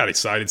at. I got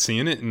excited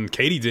seeing it, and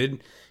Katie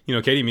did.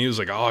 Katie and me was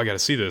like, "Oh, I got to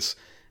see this."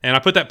 And I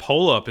put that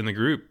poll up in the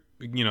group,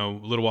 a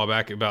little while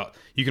back about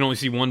you can only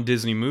see one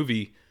Disney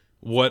movie.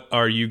 What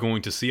are you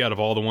going to see out of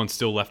all the ones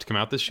still left to come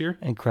out this year?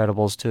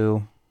 Incredibles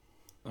 2.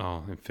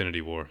 Oh,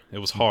 Infinity War. It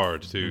was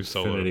hard to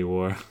solo. Infinity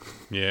War.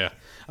 Yeah.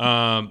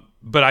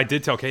 But I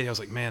did tell Katie, I was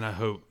like, man, I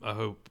hope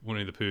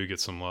Winnie the Pooh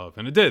gets some love.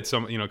 And it did.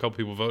 A couple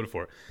people voted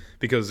for it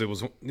because it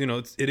was,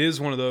 it is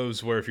one of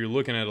those where if you're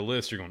looking at a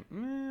list, you're going,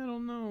 I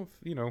don't know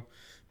if,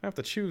 I have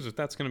to choose if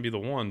that's going to be the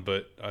one.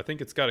 But I think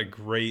it's got a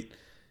great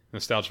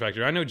nostalgia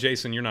factor. I know,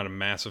 Jason, you're not a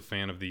massive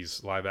fan of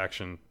these live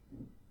action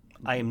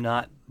I am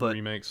not, but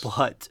remakes.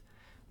 But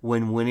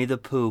when Winnie the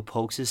Pooh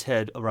pokes his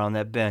head around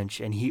that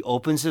bench and he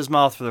opens his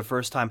mouth for the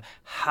first time,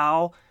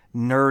 how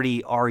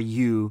nerdy are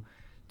you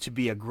to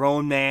be a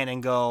grown man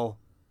and go,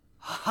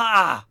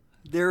 ha,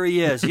 There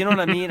he is. You know what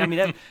I mean? I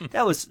mean,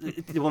 that was.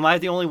 Am I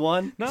the only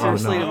one? No,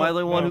 Seriously, no, am I the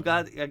only one no.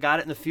 who got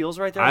it in the feels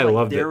right there? I Like,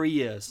 loved it. There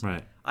he is.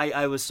 Right.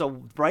 I was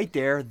so right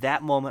there.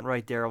 That moment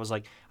right there, I was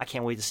like, I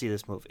can't wait to see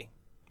this movie.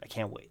 I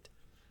can't wait.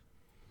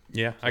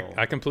 Yeah,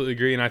 I completely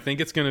agree, and I think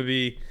it's going to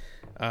be,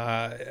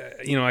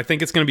 I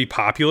think it's going to be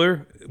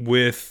popular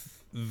with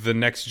the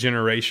next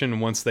generation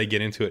once they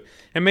get into it,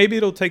 and maybe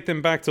it'll take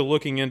them back to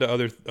looking into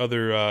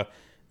other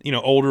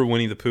older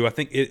Winnie the Pooh. I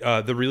think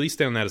the release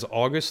date on that is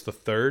August the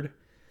 3rd,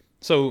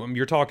 so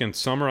you're talking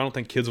summer. I don't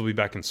think kids will be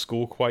back in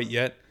school quite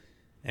yet,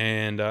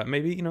 and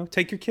maybe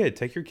take your kid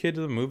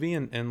to the movie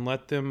and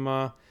let them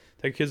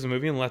take your kids to the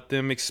movie and let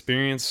them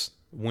experience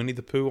Winnie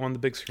the Pooh on the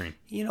big screen.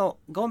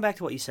 Going back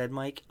to what you said,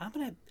 Mike, I'm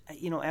gonna,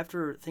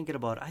 after thinking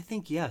about it, I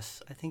think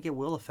yes, I think it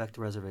will affect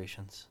the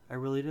reservations. I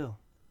really do.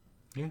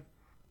 Yeah.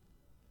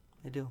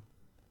 I do.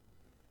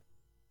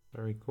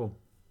 Very cool.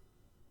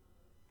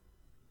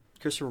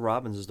 Christopher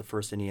Robbins is the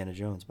first Indiana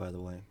Jones, by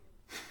the way.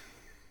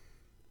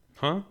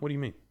 Huh? What do you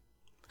mean?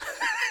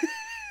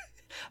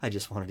 I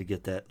just wanted to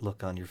get that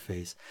look on your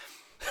face.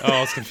 Oh,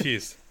 I was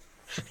confused.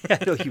 I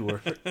know you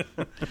were.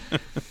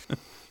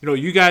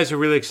 You guys are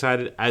really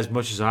excited, as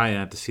much as I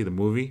am, to see the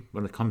movie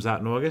when it comes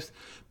out in August.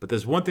 But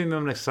there's one thing that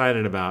I'm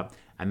excited about,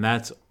 and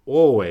that's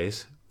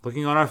always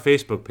looking on our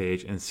Facebook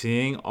page and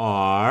seeing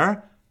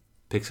our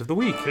Picks of the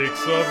Week.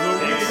 Picks of the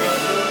week.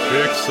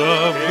 Picks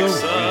of the week.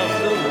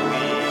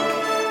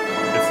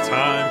 It's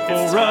time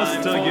for us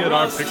to get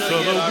our picks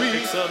of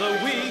the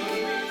week.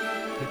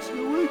 Picks of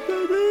the week,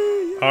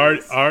 baby. I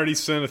already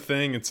sent a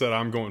thing and said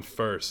I'm going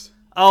first.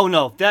 Oh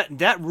no,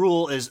 that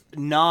rule is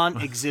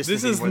non-existent.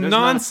 This is anymore.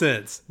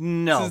 nonsense.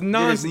 No, this is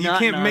nonsense. You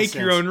can't make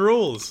your own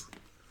rules.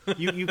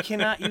 You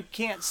cannot. You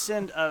can't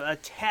send a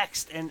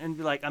text and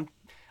be like,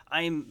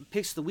 I'm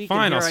picks of the week.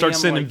 Fine, and I'll here start I am,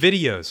 sending like,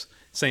 videos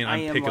saying I I'm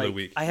am pick of the like-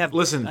 week. I have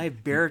Listen. I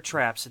have bear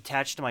traps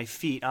attached to my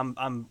feet.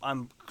 I'm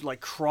like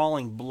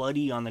crawling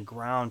bloody on the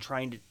ground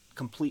trying to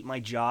complete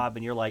my job,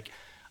 and you're like,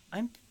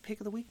 I'm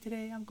pick of the week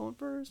today. I'm going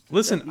first.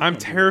 Listen, You I'm can't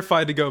do it.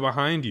 terrified to go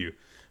behind you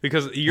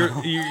because you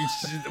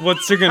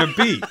what's there going to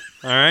be?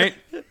 All right.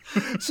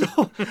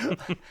 So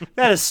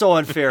that is so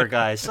unfair,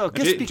 guys. So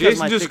just because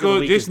my pick of the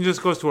week Jason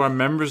just goes to our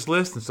members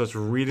list and starts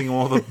reading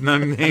all the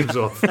names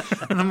off.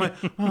 And I'm like,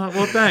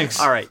 well, thanks.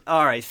 All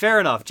right, fair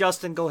enough.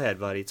 Justin, go ahead,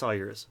 buddy. It's all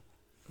yours.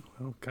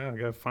 Oh God, I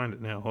gotta find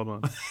it now. Hold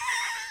on.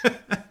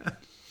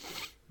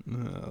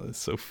 Oh, that's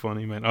so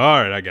funny, man.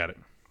 All right, I got it.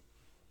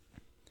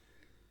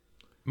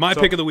 My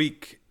pick of the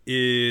week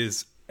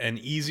is an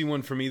easy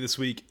one for me this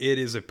week. It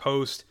is a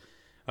post.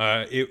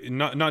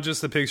 Not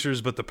just the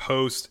pictures, but the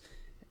post.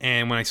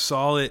 And when I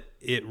saw it,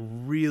 it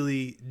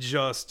really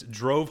just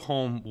drove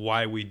home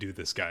why we do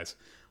this, guys.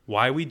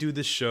 Why we do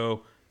this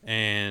show,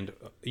 and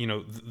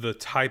the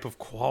type of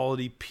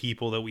quality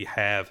people that we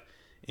have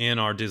in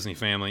our Disney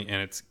family.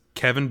 And it's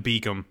Kevin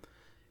Beacom,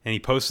 and he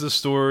posted a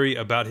story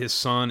about his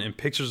son and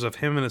pictures of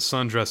him and his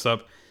son dressed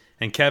up.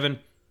 And Kevin,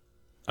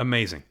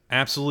 amazing,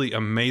 absolutely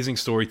amazing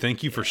story.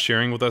 Thank you for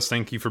sharing with us.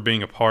 Thank you for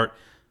being a part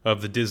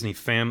of the Disney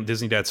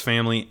Dad's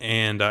family,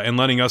 and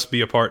letting us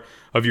be a part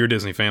of your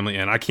Disney family.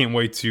 And I can't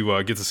wait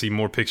to get to see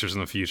more pictures in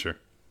the future.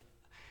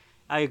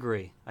 I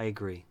agree.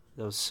 That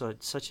was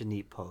such a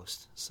neat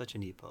post. Such a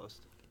neat post.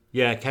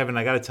 Yeah, Kevin,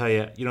 I got to tell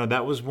you,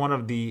 that was one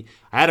of the...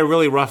 I had a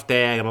really rough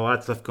day. I got a lot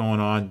of stuff going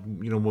on.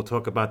 We'll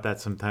talk about that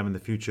sometime in the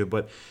future.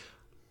 But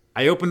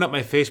I opened up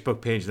my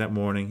Facebook page that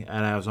morning,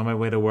 and I was on my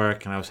way to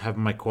work, and I was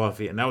having my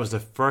coffee, and that was the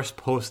first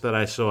post that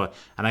I saw.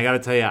 And I got to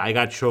tell you, I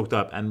got choked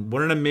up. And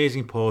what an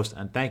amazing post,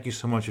 and thank you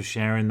so much for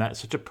sharing that.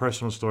 Such a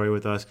personal story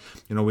with us.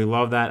 We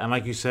love that. And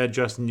like you said,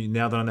 Justin, you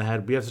nailed it on the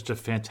head. We have such a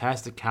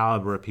fantastic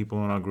caliber of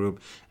people in our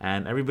group,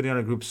 and everybody on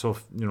our group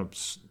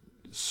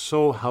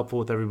so helpful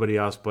with everybody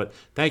else. But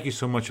thank you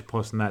so much for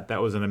posting that.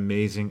 That was an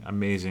amazing,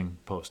 amazing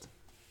post.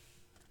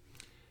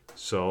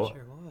 So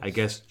Sure was. I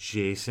guess,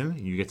 Jason,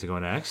 you get to go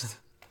next.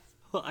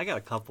 Well, I got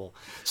a couple.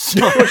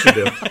 So, Of course you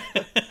do.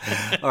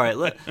 all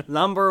right,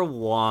 number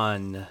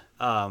one,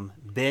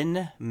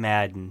 Ben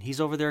Madden. He's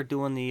over there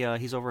doing the.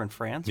 He's over in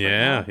France. right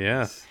now.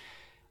 Yeah.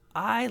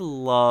 I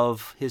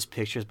love his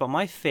pictures, but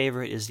my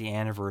favorite is the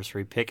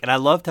anniversary pic, and I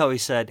loved how he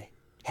said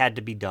 "had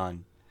to be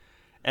done,"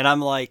 and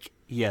I'm like,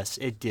 yes,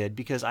 it did,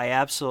 because I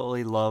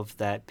absolutely love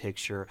that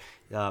picture.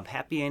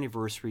 Happy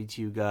anniversary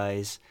to you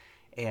guys,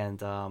 and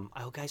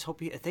guys,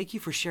 thank you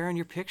for sharing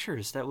your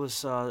pictures. That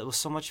was it was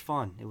so much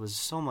fun. It was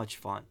so much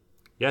fun.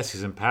 Yes,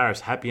 he's in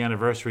Paris. Happy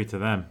anniversary to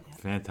them.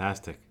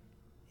 Fantastic.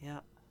 Yeah,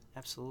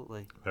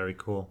 absolutely. Very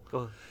cool.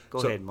 Go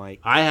So, ahead, Mike.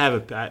 I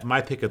have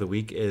my pick of the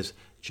week is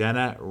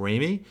Jenna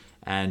Ramey,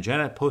 and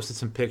Jenna posted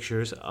some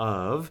pictures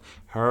of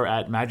her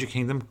at Magic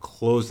Kingdom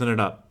closing it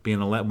up, being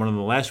one of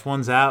the last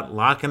ones out,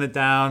 locking it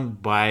down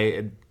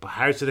by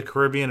Pirates of the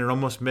Caribbean at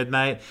almost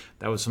midnight.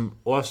 That was some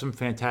awesome,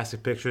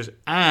 fantastic pictures,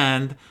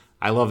 and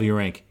I love your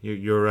ink.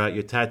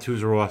 Your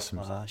tattoos are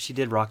awesome. She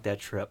did rock that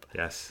trip.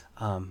 Yes.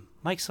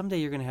 Mike, someday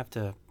you're going to have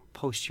to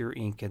post your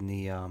ink in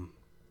the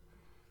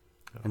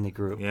in the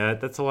group. Yeah,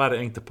 that's a lot of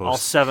ink to All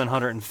post.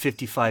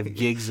 755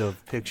 gigs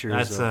of pictures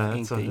That's of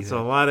ink that you that's a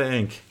have. lot of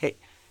ink. Hey,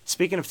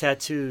 speaking of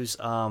tattoos,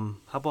 how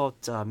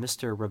about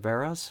Mr.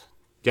 Rivera's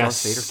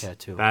Yes, Darth Vader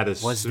tattoo? that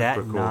is Was super that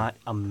cool. not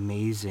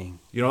amazing?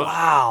 You know,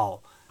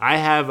 Wow. I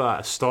have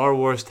a Star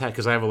Wars tattoo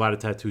because I have a lot of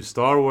tattoos.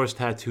 Star Wars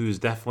tattoo is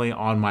definitely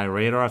on my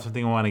radar of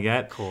something I want to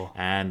get. Cool.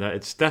 And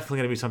it's definitely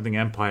going to be something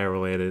Empire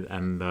related.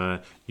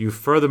 And you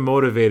further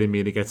motivated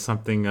me to get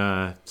something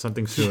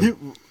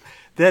soon.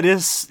 That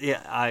is,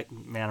 yeah,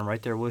 I'm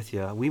right there with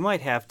you. We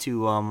might have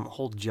to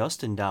hold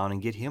Justin down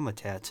and get him a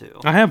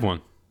tattoo. I have one.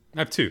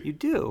 I have two. You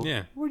do?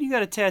 Yeah. Where do you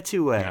got a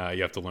tattoo at?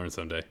 You have to learn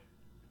someday.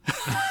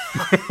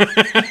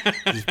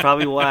 That's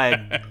probably why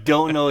I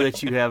don't know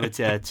that you have a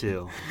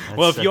tattoo.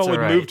 Well, if y'all that's would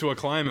all right. move to a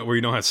climate where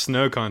you don't have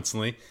snow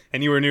constantly,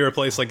 and you were near a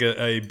place like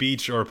a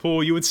beach or a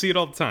pool, you would see it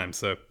all the time.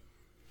 So,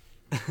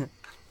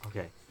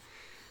 Okay.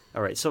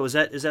 All right. So is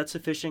that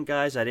sufficient,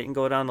 guys? I didn't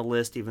go down the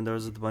list, even though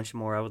there's a bunch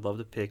more I would love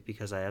to pick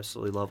because I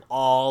absolutely love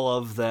all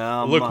of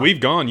them. look, we've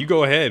gone. You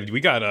go ahead.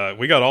 We got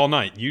all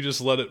night. You just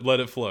let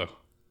it flow.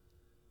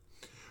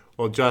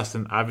 Well,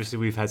 Justin, obviously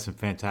we've had some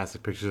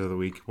fantastic pictures of the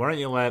week. Why don't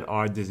you let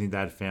our Disney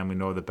Dad family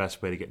know the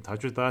best way to get in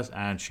touch with us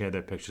and share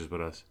their pictures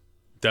with us?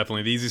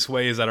 Definitely. The easiest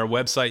way is at our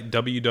website,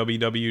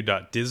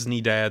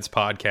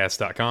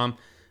 www.disneydadspodcast.com.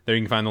 There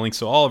you can find the links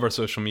to all of our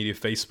social media,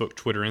 Facebook,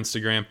 Twitter,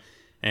 Instagram.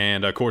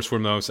 And, of course, we're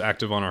most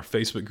active on our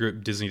Facebook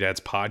group, Disney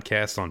Dads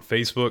Podcast on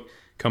Facebook.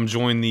 Come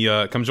join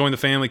the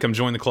family, come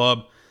join the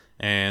club,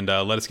 and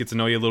let us get to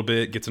know you a little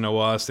bit, get to know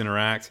us,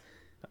 interact.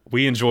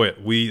 We enjoy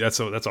it. That's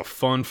a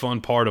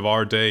fun part of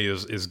our day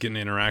is getting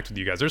to interact with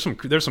you guys. There's some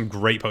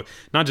great posts,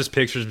 not just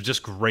pictures, but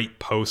just great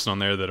posts on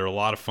there that are a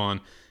lot of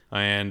fun.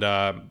 And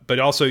but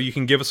also you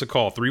can give us a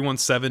call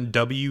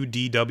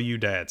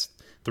 317-WDW-DADS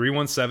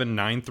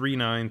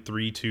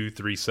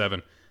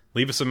 317-939-3237.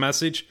 Leave us a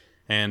message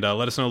and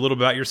let us know a little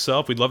bit about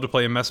yourself. We'd love to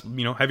play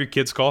have your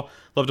kids call.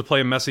 Love to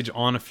play a message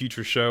on a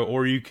future show,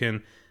 or you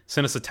can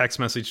send us a text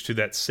message to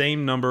that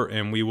same number,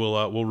 and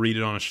we'll read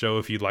it on a show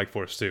if you'd like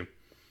for us to.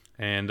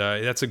 And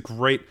that's a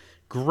great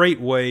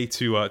way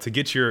to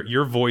get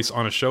your voice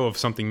on a show of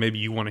something maybe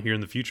you want to hear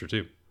in the future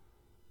too.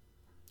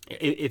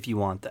 If you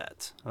want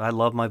that. I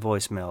love my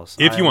voicemails.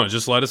 If you want it,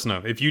 just let us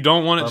know. If you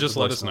don't want it, love just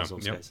the let us know. voicemails,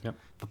 those Yep, guys. yep.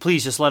 But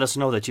please just let us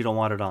know that you don't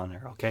want it on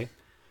there, okay?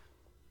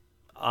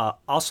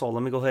 Also,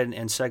 let me go ahead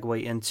and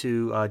segue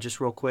into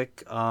just real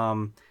quick.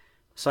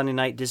 Sunday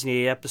night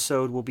Disney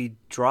episode will be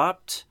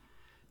dropped.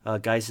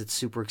 Guys, it's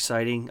super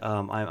exciting.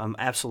 I'm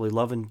absolutely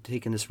loving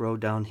taking this road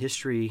down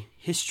history,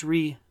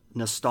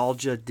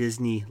 nostalgia,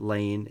 Disney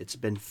lane. It's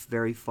been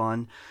very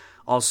fun.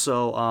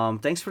 Also,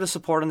 thanks for the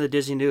support on the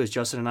Disney News.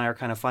 Justin and I are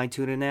kind of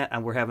fine-tuning that,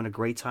 and we're having a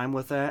great time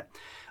with that.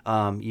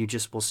 You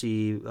just will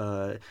see,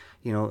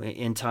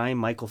 in time,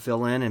 Mike will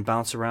fill in and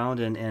bounce around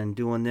and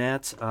doing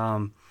that.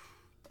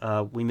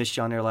 We missed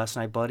you on there last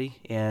night, buddy.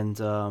 And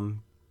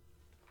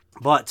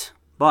but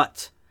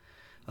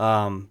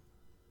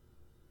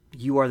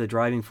you are the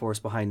driving force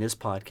behind this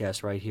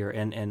podcast right here,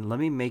 and let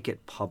me make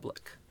it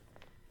public.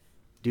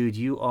 Dude,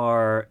 you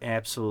are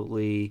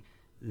absolutely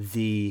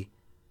the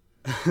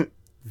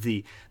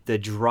the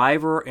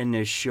driver in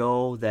this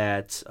show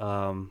that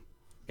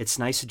it's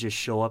nice to just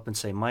show up and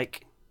say,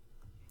 Mike,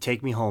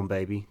 take me home,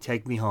 baby.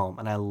 Take me home.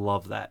 And I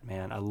love that,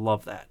 man. I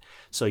love that.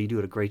 So you do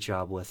a great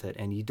job with it,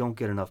 and you don't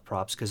get enough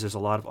props because there's a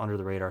lot of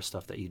under-the-radar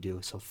stuff that you do.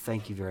 So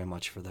thank you very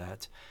much for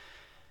that.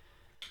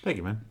 Thank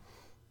you, man.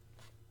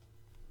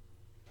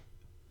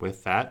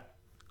 With that,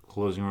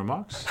 closing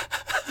remarks.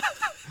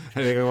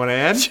 Anything you want to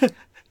add?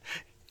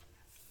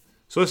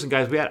 So listen,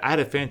 guys, I had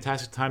a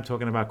fantastic time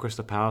talking about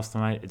Crystal Palace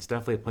tonight. It's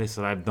definitely a place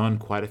that I've done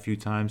quite a few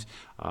times.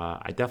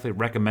 I definitely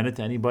recommend it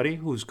to anybody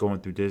who's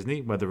going through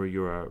Disney, whether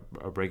you're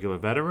a regular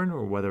veteran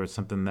or whether it's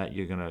something that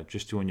you're going to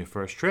just do on your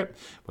first trip,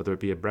 whether it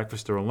be a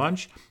breakfast or a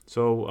lunch.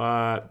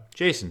 So,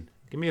 Jason,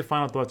 give me your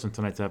final thoughts on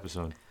tonight's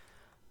episode.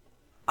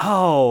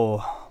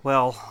 Oh,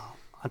 well,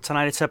 on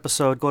tonight's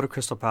episode, go to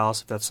Crystal Palace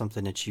if that's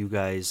something that you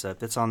guys,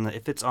 if it's on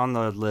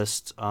the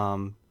list,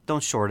 don't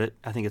short it.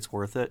 I think it's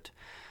worth it.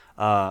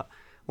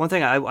 One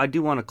thing I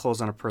do want to close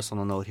on a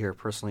personal note here,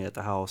 personally at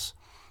the house,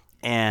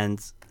 and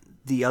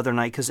the other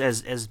night, because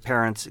as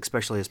parents,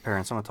 especially as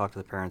parents, I'm going to talk to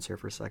the parents here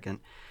for a second.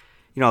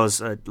 I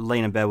was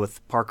laying in bed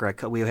with Parker.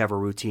 We have a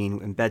routine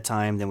in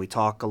bedtime. Then we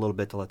talk a little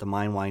bit to let the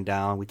mind wind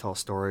down. We tell a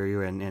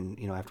story, and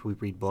after we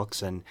read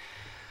books, and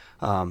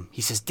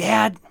he says,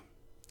 Dad,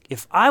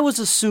 if I was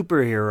a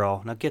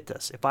superhero, now get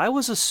this, if I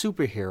was a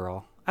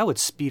superhero, I would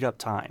speed up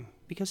time.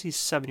 Because he's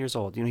 7 years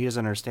old. He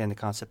doesn't understand the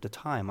concept of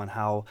time on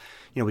how,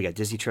 we got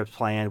Disney trips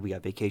planned, we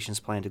got vacations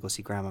planned to go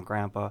see Grandma and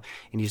Grandpa,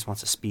 and he just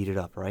wants to speed it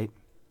up, right?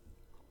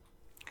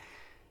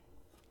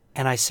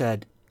 And I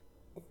said,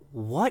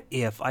 what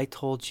if I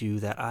told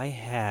you that I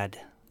had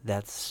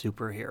that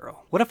superhero?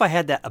 What if I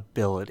had that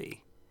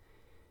ability?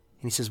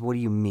 And he says, what do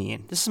you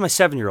mean? This is my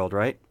 7-year-old,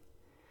 right?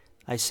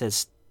 I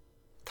says,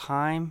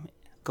 time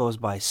goes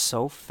by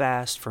so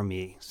fast for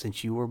me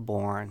since you were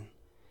born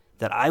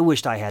that I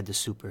wished I had the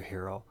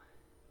superhero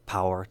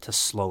power to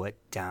slow it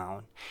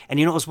down. And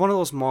it was one of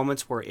those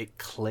moments where it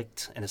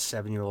clicked in a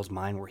 7-year-old's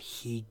mind where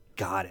he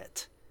got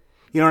it.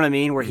 You know what I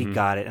mean? Where he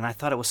got it. And I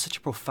thought it was such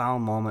a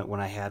profound moment when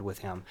I had with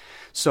him.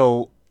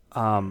 So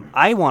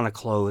I want to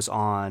close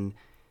on,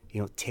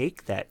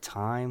 take that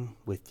time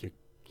with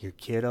your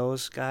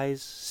kiddos,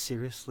 guys.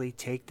 Seriously,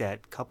 take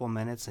that couple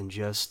minutes and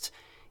just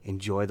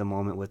enjoy the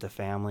moment with the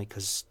family,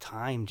 because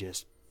time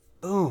just,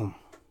 boom,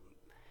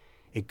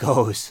 it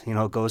goes,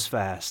 it goes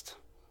fast.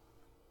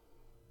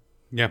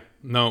 Yeah,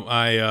 no,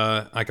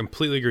 I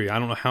completely agree. I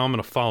don't know how I'm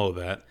going to follow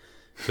that,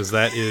 because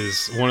that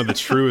is one of the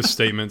truest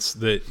statements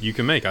that you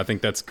can make. I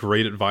think that's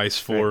great advice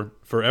for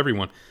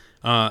everyone.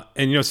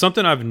 And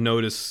something I've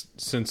noticed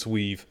since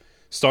we've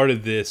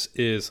started this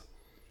is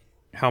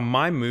how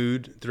my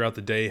mood throughout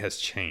the day has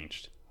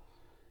changed.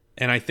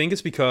 And I think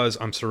it's because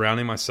I'm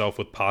surrounding myself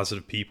with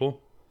positive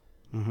people.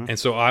 Mm-hmm. And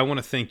so I want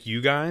to thank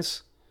you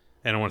guys,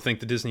 and I want to thank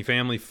the Disney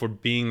family for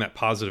being that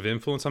positive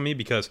influence on me,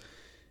 because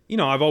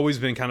I've always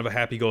been kind of a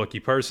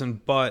happy-go-lucky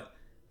person, but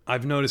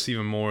I've noticed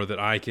even more that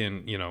I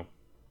can,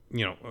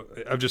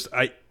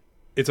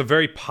 it's a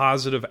very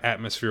positive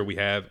atmosphere we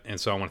have, and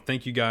so I want to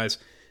thank you guys,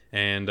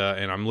 and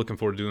I'm looking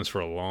forward to doing this for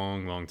a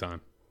long, long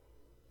time.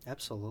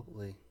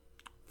 Absolutely.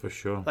 For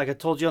sure. Like I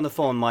told you on the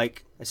phone,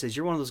 Mike, I says,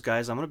 you're one of those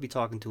guys I'm going to be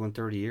talking to in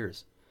 30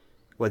 years.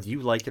 Whether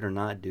you like it or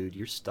not, dude,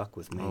 you're stuck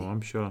with me. Oh,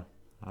 I'm sure.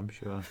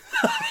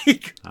 He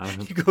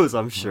goes,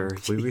 I'm sure. I'm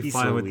completely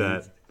fine with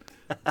that.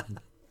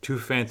 Two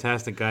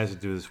fantastic guys to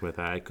do this with.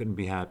 I couldn't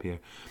be happier.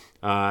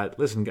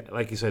 Listen,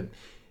 like you said,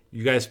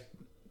 you guys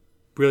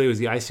really was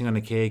the icing on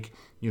the cake.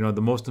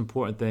 The most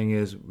important thing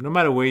is, no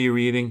matter where you're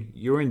eating,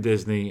 you're in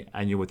Disney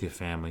and you're with your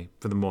family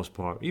for the most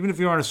part. Even if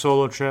you're on a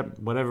solo trip,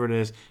 whatever it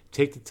is,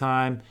 take the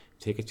time,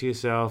 take it to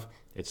yourself.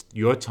 It's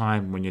your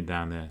time when you're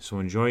down there. So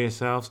enjoy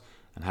yourselves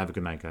and have a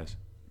good night, guys.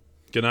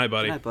 Good night,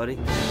 buddy. Good night, buddy.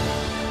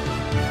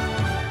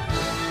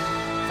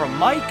 From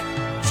Mike,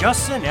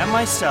 Justin, and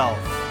myself,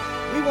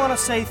 we want to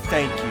say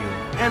thank you.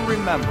 And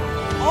remember,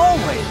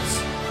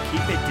 always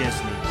keep it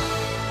Disney.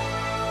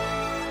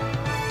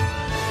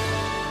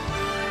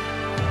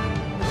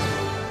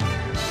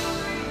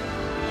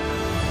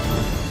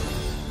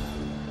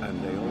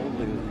 And they all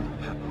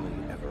lived happily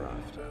ever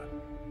after.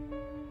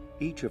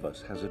 Each of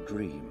us has a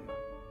dream,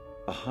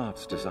 a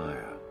heart's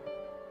desire.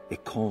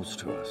 It calls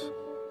to us.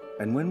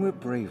 And when we're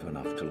brave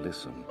enough to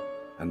listen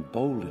and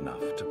bold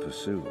enough to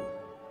pursue,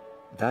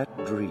 that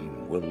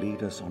dream will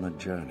lead us on a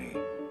journey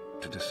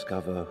to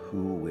discover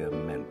who we're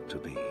meant to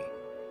be.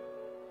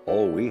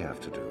 All we have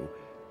to do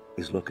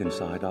is look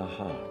inside our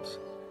hearts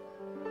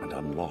and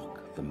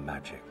unlock the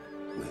magic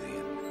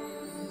within.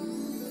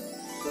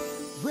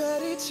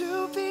 Ready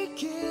to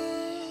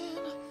begin.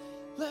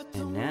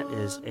 And that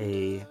is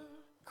a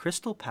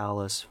Crystal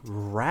Palace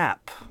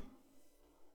wrap